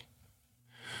retail,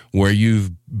 where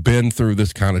you've been through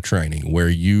this kind of training, where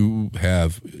you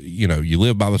have, you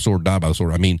live by the sword, die by the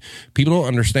sword. I mean, people don't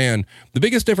understand the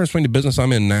biggest difference between the business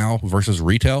I'm in now versus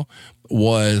retail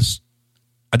was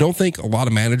I don't think a lot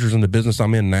of managers in the business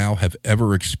I'm in now have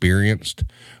ever experienced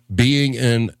being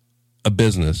in a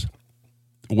business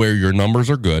where your numbers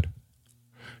are good,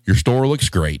 your store looks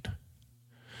great,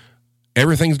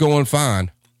 everything's going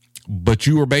fine, but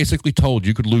you were basically told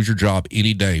you could lose your job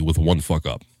any day with one fuck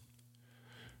up.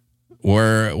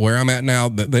 Where I'm at now,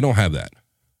 they don't have that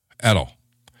at all.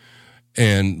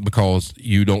 And because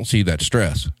you don't see that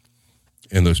stress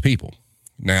in those people.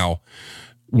 Now,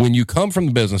 when you come from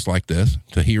the business like this,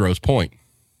 to Hero's point,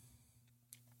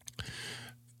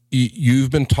 you've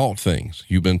been taught things.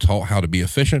 You've been taught how to be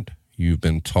efficient. You've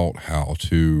been taught how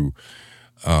to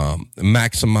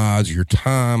maximize your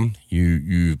time.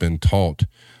 You've been taught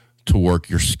to work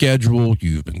your schedule.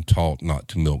 You've been taught not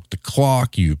to milk the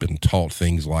clock. You've been taught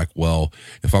things like, well,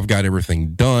 if I've got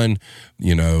everything done,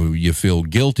 you feel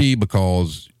guilty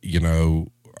because,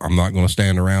 I'm not going to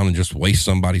stand around and just waste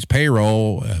somebody's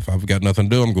payroll. If I've got nothing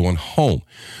to do, I'm going home,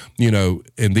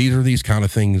 and these are these kind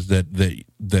of things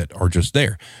that are just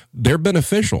there. They're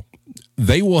beneficial.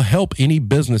 They will help any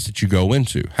business that you go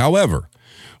into. However,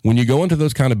 when you go into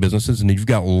those kind of businesses and you've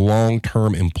got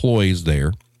long-term employees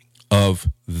there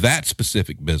of that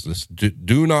specific business,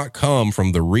 do not come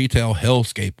from the retail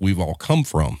hellscape we've all come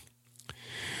from.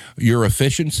 Your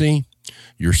efficiency,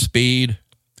 your speed,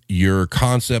 your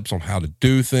concepts on how to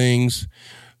do things,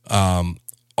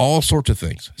 all sorts of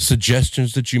things,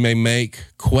 suggestions that you may make,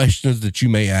 questions that you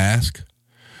may ask,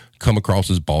 come across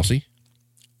as bossy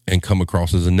and come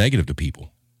across as a negative to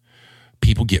people.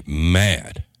 People get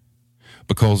mad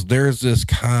because there's this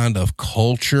kind of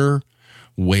culture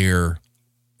where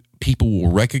people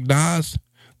will recognize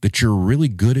that you're really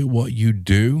good at what you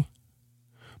do,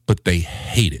 but they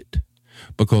hate it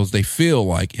because they feel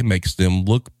like it makes them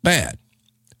look bad.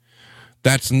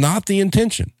 That's not the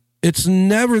intention. It's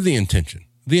never the intention.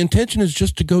 The intention is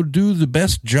just to go do the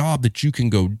best job that you can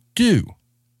go do.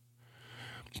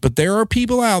 But there are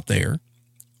people out there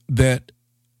that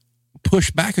push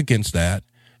back against that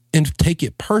and take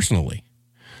it personally,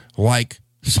 like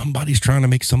somebody's trying to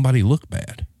make somebody look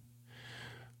bad,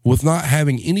 with not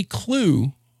having any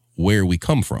clue where we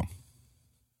come from.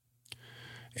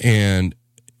 And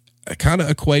I kind of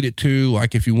equate it to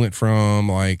like if you went from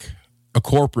like a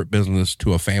corporate business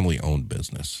to a family-owned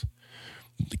business,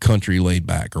 the country laid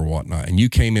back or whatnot, and you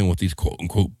came in with these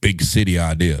quote-unquote big city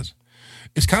ideas.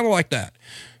 It's kind of like that.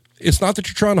 It's not that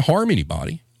you're trying to harm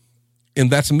anybody, and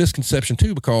that's a misconception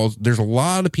too, because there's a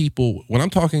lot of people, when I'm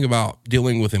talking about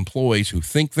dealing with employees who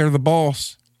think they're the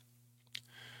boss,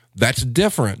 that's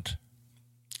different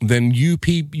than you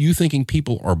thinking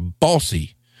people are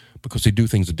bossy because they do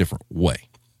things a different way.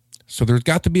 So there's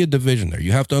got to be a division there.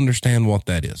 You have to understand what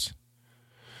that is.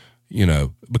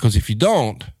 Because if you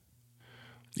don't,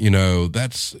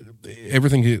 that's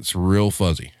everything gets real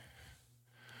fuzzy.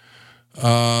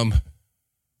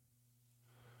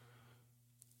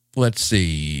 Let's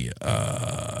see.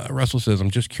 Russell says,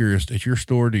 I'm just curious, at your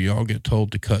store, do y'all get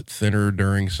told to cut thinner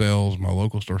during sales? My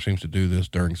local store seems to do this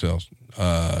during sales.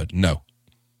 No.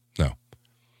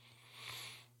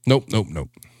 Nope.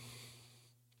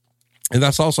 And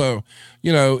that's also,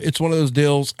 it's one of those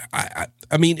deals.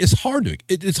 I mean, it's hard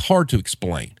to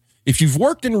explain. If you've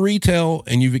worked in retail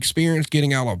and you've experienced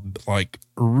getting out of like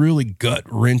really gut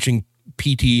wrenching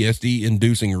PTSD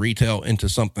inducing retail into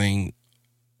something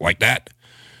like that,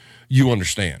 you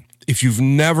understand. If you've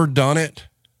never done it,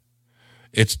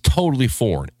 it's totally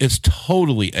foreign. It's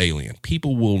totally alien.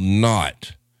 People will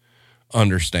not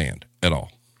understand at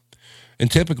all. And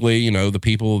typically, the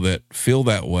people that feel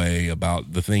that way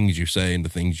about the things you say and the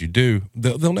things you do,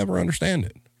 they'll never understand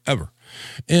it, ever.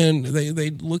 And they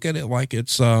look at it like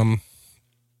it's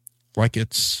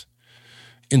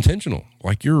intentional,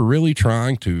 like you're really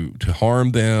trying to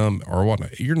harm them or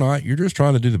whatnot. You're not. You're just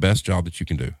trying to do the best job that you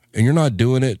can do. And you're not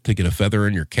doing it to get a feather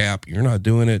in your cap. You're not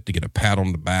doing it to get a pat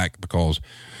on the back because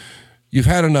you've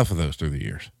had enough of those through the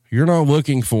years. You're not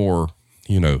looking for,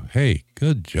 hey,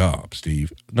 good job,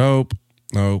 Steve. Nope.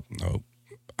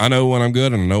 I know when I'm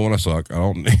good and I know when I suck. I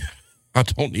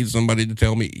don't need somebody to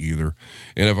tell me either.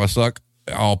 And if I suck,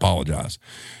 I'll apologize.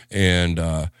 And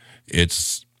I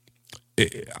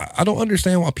don't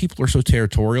understand why people are so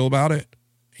territorial about it.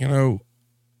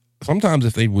 Sometimes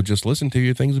if they would just listen to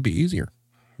you, things would be easier.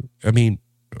 I mean,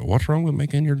 what's wrong with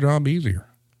making your job easier?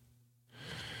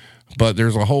 But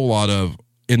there's a whole lot of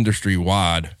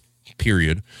industry-wide,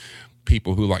 period,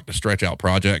 people who like to stretch out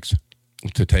projects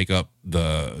to take up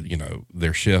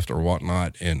their shift or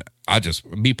whatnot. And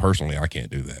me personally, I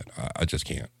can't do that. I just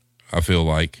can't. I feel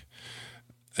like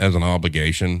as an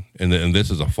obligation, and this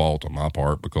is a fault on my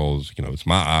part because, it's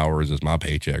my hours, it's my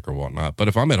paycheck or whatnot. But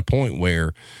if I'm at a point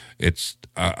where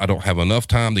I don't have enough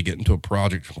time to get into a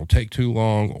project, it's going to take too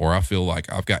long, or I feel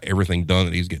like I've got everything done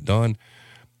that needs to get done,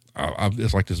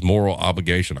 it's like this moral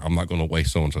obligation. I'm not going to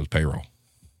waste so-and-so's payroll.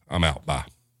 I'm out. Bye.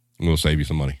 I'm going to save you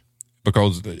some money.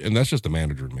 And that's just the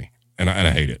manager in me. And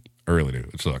I hate it. I really do.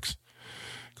 It sucks.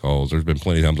 Because there's been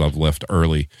plenty of times I've left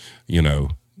early,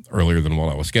 earlier than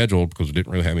what I was scheduled because I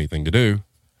didn't really have anything to do.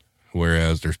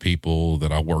 Whereas there's people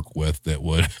that I work with that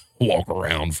would walk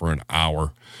around for an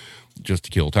hour just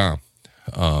to kill time.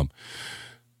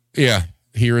 Yeah.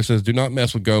 Here it says, do not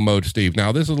mess with go mode, Steve.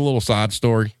 Now, this is a little side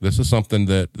story. This is something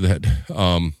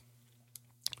that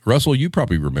Russell, you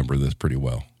probably remember this pretty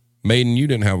well. Maiden, you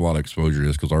didn't have a lot of exposure to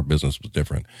this because our business was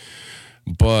different.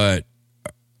 But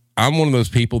I'm one of those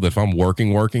people that if I'm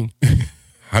working,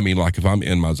 I mean, like if I'm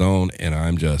in my zone and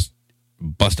I'm just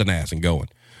busting ass and going,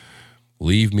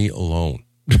 leave me alone.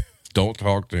 Don't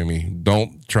talk to me.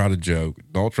 Don't try to joke.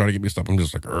 Don't try to get me stuff. I'm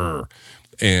just like, Urgh.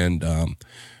 And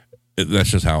that's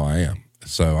just how I am.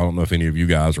 So I don't know if any of you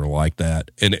guys are like that.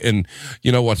 And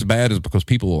what's bad is because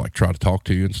people will like try to talk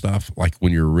to you and stuff. Like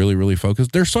when you're really, really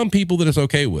focused, there's some people that it's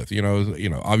okay with,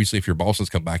 obviously if your bosses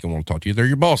come back and want to talk to you, they're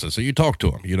your bosses. So you talk to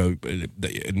them,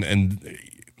 and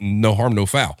no harm, no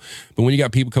foul. But when you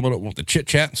got people coming up with the chit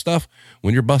chat and stuff,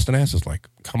 when you're busting ass, it's like,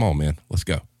 come on, man, let's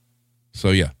go.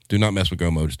 So yeah, do not mess with go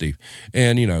mode, Steve.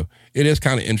 And it is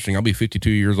kind of interesting. I'll be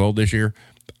 52 years old this year,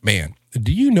 man.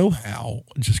 Do you know how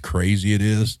just crazy it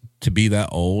is to be that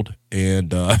old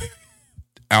and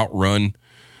outrun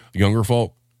younger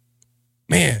folk?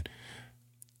 Man,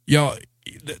 y'all,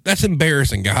 that's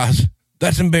embarrassing, guys.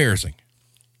 That's embarrassing.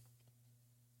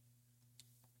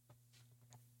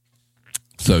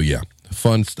 So, yeah,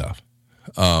 fun stuff.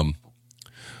 So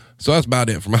that's about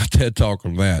it for my TED Talk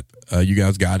on that. You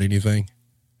guys got anything?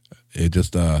 It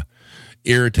just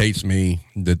irritates me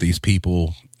that these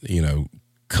people,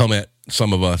 come at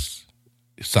some of us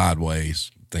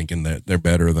sideways thinking that they're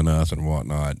better than us and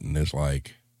whatnot. And it's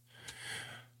like,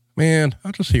 man,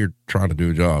 I'm just here trying to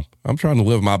do a job. I'm trying to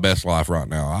live my best life right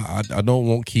now. I don't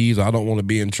want keys. I don't want to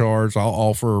be in charge. I'll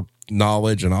offer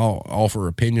knowledge and I'll offer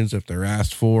opinions if they're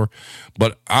asked for,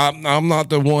 but I'm not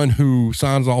the one who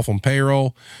signs off on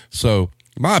payroll. So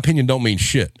My opinion don't mean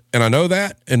shit. And I know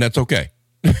that, and that's okay.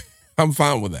 I'm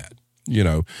fine with that. You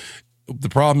know, the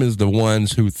problem is the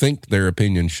ones who think their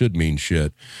opinion should mean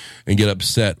shit and get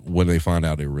upset when they find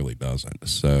out it really doesn't.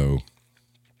 So,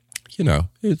 you know,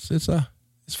 it's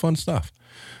fun stuff.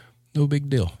 No big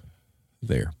deal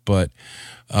there. But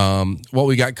what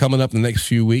we got coming up in the next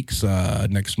few weeks,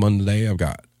 next Monday, I've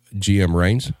got GM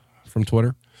Reigns from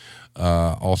Twitter.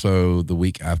 Also the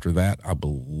week after that, I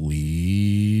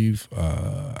believe,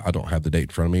 I don't have the date in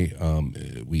front of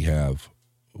me. We have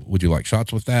Would You Like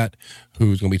Shots with That,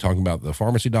 who's going to be talking about the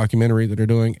pharmacy documentary that they're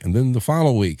doing. And then the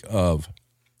final week of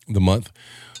the month,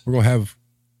 we're going to have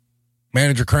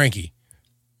Manager Cranky,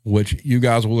 which you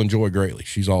guys will enjoy greatly.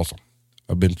 She's awesome.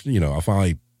 I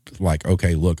finally like,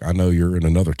 okay, look, I know you're in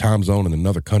another time zone in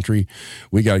another country.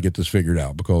 We got to get this figured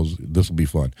out because this will be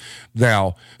fun.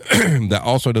 Now, that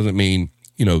also doesn't mean,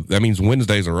 that means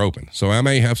Wednesdays are open. So I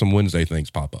may have some Wednesday things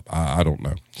pop up. I don't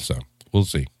know. So we'll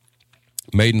see.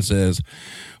 Maiden says,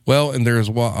 well, and there's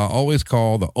what I always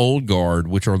call the old guard,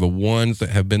 which are the ones that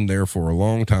have been there for a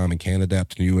long time and can't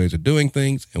adapt to new ways of doing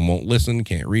things and won't listen,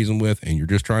 can't reason with, and you're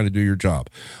just trying to do your job.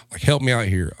 Like, help me out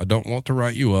here. I don't want to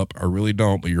write you up. I really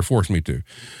don't, but you're forcing me to.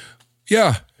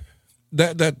 Yeah,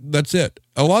 that's it.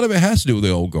 A lot of it has to do with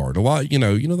the old guard. A lot,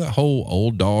 that whole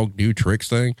old dog, new tricks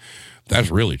thing. That's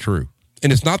really true.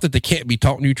 And it's not that they can't be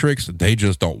taught new tricks. They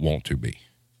just don't want to be.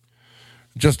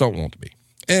 Just don't want to be.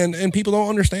 And people don't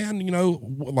understand,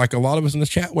 like a lot of us in this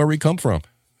chat, where we come from.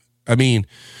 I mean,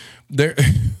 there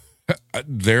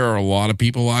are a lot of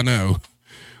people I know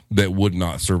that would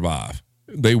not survive.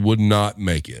 They would not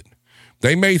make it.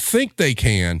 They may think they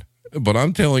can, but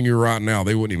I'm telling you right now,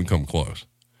 they wouldn't even come close.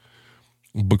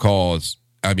 Because,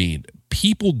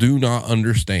 people do not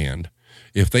understand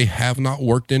if they have not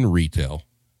worked in retail,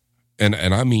 and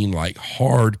I mean like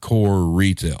hardcore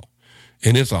retail.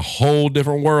 And it's a whole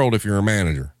different world if you're a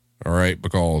manager, all right?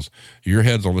 Because your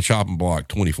head's on the chopping block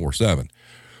 24/7.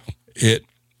 It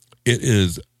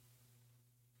is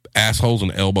assholes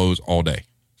and elbows all day.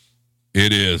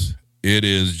 It is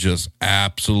just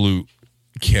absolute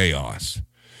chaos.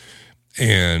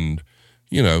 And,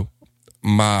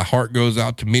 my heart goes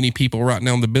out to many people right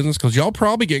now in the business because y'all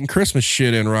probably getting Christmas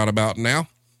shit in right about now.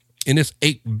 And it's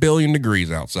 8 billion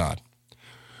degrees outside.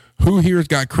 Who here's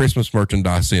got Christmas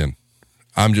merchandise in?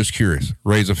 I'm just curious.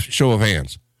 Raise a show of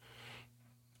hands.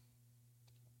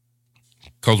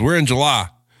 Because we're in July.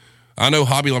 I know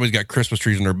Hobby Lobby's got Christmas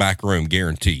trees in their back room,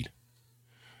 guaranteed.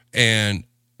 And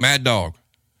Mad Dog,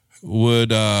 when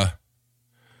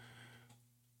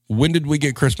did we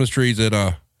get Christmas trees at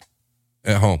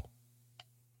home?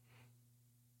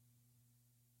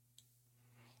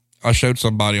 I showed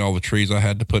somebody all the trees I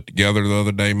had to put together the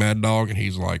other day, Mad Dog, and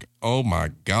he's like, oh my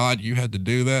God, you had to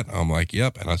do that? I'm like,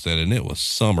 yep. And I said, and it was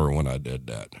summer when I did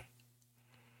that.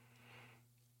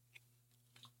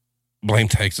 Blame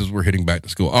Texas, we're hitting back to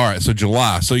school. All right, so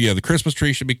July. So yeah, the Christmas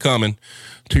tree should be coming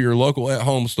to your local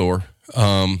at-home store.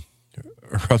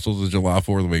 Russell's is July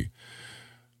 4th of the week.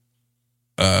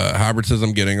 Hybrid says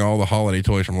I'm getting all the holiday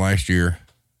toys from last year.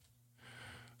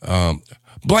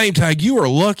 Blame Tag, you are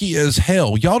lucky as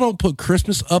hell. Y'all don't put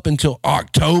Christmas up until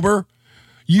October.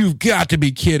 You've got to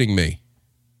be kidding me.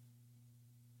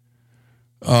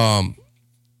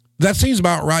 That seems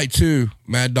about right too,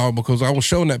 Mad Dog, because I was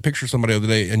showing that picture to somebody the other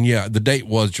day, and yeah, the date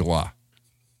was July.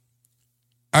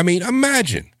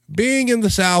 Imagine being in the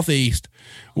Southeast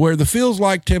where the feels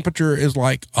like temperature is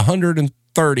like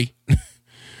 130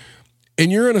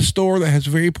 and you're in a store that has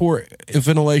very poor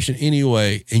ventilation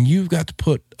anyway, and you've got to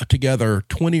put together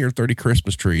 20 or 30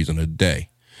 Christmas trees in a day.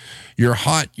 You're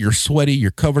hot, you're sweaty,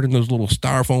 you're covered in those little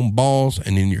styrofoam balls,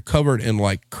 and then you're covered in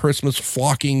like Christmas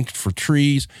flocking for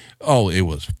trees. Oh, it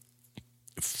was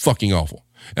fucking awful.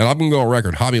 And I'm going to go on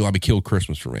record, Hobby Lobby killed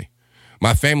Christmas for me.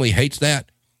 My family hates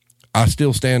that. I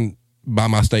still stand by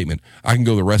my statement. I can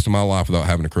go the rest of my life without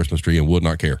having a Christmas tree and would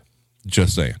not care.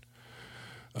 Just saying.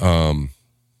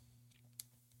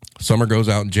 Summer goes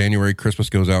out in January. Christmas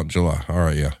goes out in July. All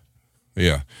right, yeah.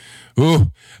 Yeah.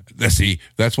 Ooh,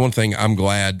 that's one thing. I'm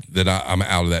glad that I'm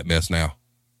out of that mess now.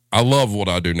 I love what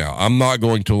I do now. I'm not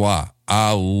going to lie.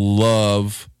 I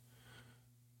love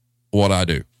what I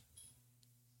do.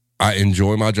 I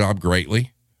enjoy my job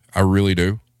greatly. I really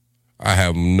do. I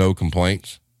have no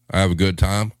complaints. I have a good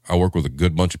time. I work with a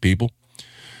good bunch of people.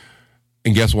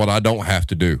 And guess what I don't have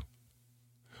to do?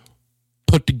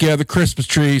 Put together Christmas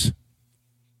trees.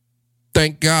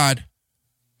 Thank God.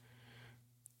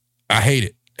 I hate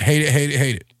it.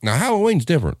 Hate it. Now, Halloween's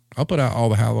different. I'll put out all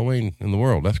the Halloween in the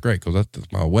world. That's great because that's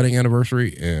my wedding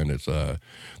anniversary, and it's the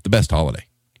best holiday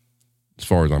as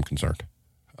far as I'm concerned.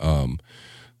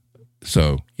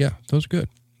 So yeah, those are good.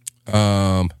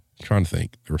 Trying to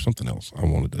think. There was something else I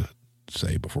wanted to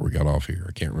say before we got off here.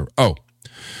 I can't remember.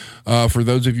 For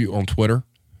those of you on Twitter,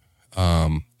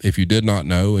 if you did not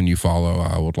know and you follow,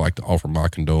 I would like to offer my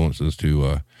condolences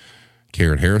to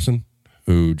Karen Harrison,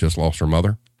 who just lost her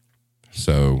mother.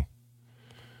 So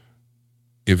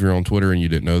if you're on Twitter and you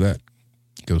didn't know that,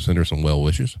 go send her some well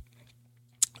wishes.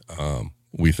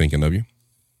 We thinking of you.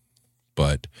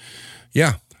 But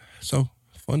yeah, so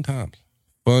fun times.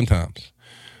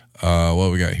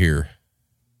 What we got here?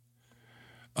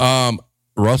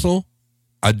 Russell,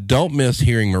 I don't miss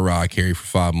hearing Mariah Carey for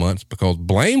 5 months because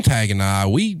Blame Tag and I,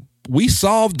 we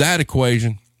solved that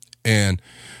equation. And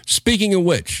speaking of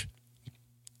which,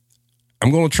 I'm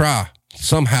going to try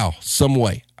somehow, some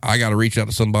way. I got to reach out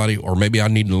to somebody, or maybe I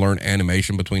need to learn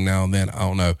animation between now and then. I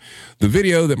don't know. The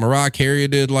video that Mariah Carey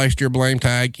did last year, Blame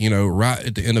Tag, right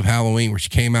at the end of Halloween where she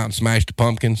came out and smashed the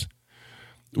pumpkins.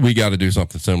 We got to do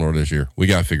something similar this year. We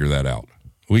got to figure that out.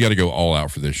 We got to go all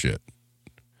out for this shit.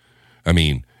 I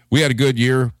mean, we had a good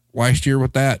year last year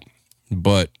with that,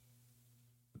 but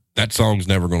that song's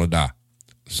never going to die.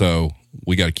 So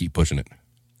we got to keep pushing it.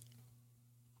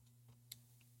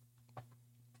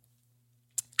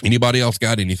 Anybody else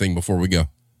got anything before we go?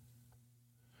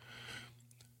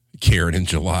 Karen in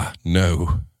July.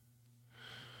 No.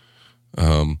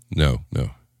 No.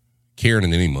 Karen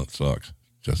in any month sucks.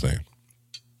 Just saying.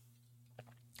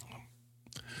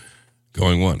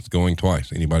 Going once, going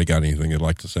twice. Anybody got anything they'd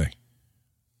like to say?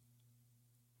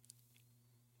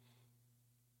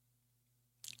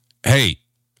 Hey,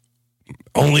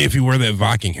 only if you wear that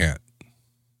Viking hat.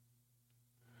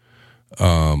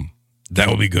 That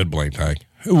would be good, Blame Tag.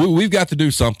 We've got to do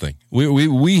something.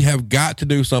 We have got to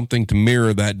do something to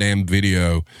mirror that damn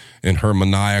video and her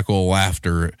maniacal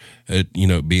laughter at,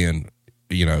 being,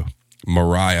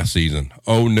 Mariah season.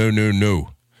 Oh, no.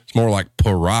 It's more like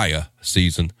pariah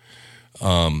season.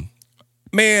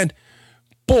 Man,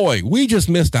 boy, we just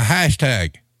missed a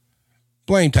hashtag.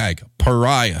 Blame Tag,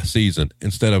 pariah season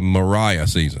instead of Mariah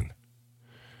season.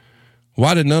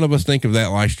 Why did none of us think of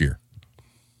that last year?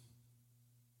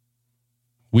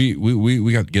 We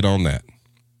got to get on that.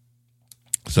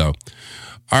 So, all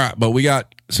right, but we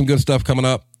got some good stuff coming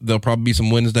up. There'll probably be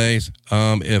some Wednesdays.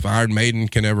 If Iron Maiden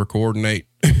can ever coordinate,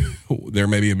 there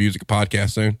may be a music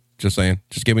podcast soon. Just saying.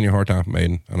 Just giving you a hard time,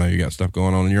 Maiden. I know you got stuff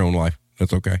going on in your own life.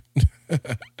 That's okay.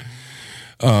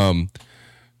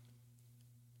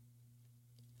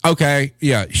 Okay,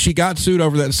 yeah, she got sued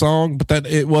over that song, but that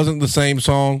it wasn't the same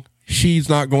song. She's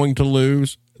not going to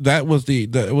lose. That was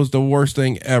the worst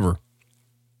thing ever.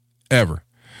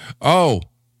 Oh,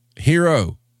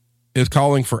 Hero is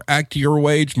calling for Act Your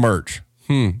Wage merch.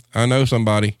 I know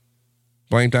somebody.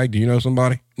 Blame Tag, do you know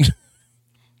somebody?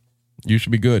 You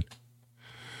should be good.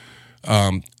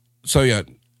 So yeah,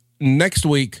 next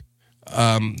week, like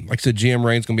I said, GM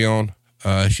Rain's gonna be on.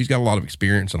 She's got a lot of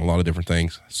experience in a lot of different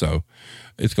things, so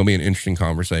it's gonna be an interesting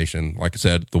conversation. Like I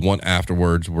said, the one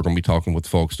afterwards, we're gonna be talking with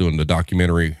folks doing the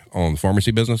documentary on the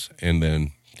pharmacy business, and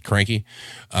then Cranky.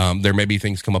 There may be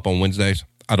things come up on Wednesdays.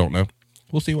 I don't know.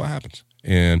 We'll see what happens.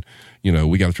 And,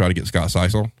 we got to try to get Scott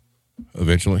Seiss on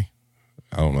eventually.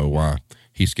 I don't know why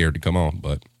he's scared to come on,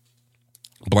 but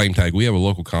Blame Tag, we have a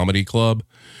local comedy club.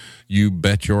 You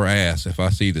bet your ass if I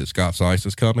see that Scott Seiss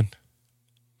is coming,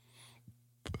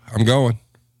 I'm going.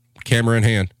 Camera in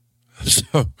hand. So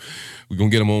we're going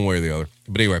to get them one way or the other.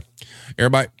 But anyway,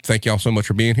 everybody, thank y'all so much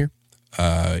for being here.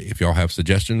 If y'all have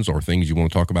suggestions or things you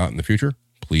want to talk about in the future,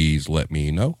 please let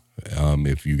me know.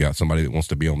 If you got somebody that wants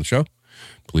to be on the show,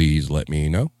 please let me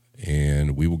know,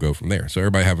 and we will go from there. So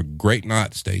everybody have a great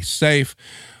night. Stay safe.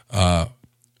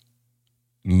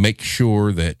 Make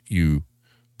sure that you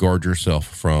guard yourself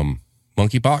from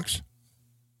monkeypox.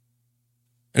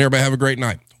 And everybody have a great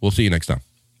night. We'll see you next time.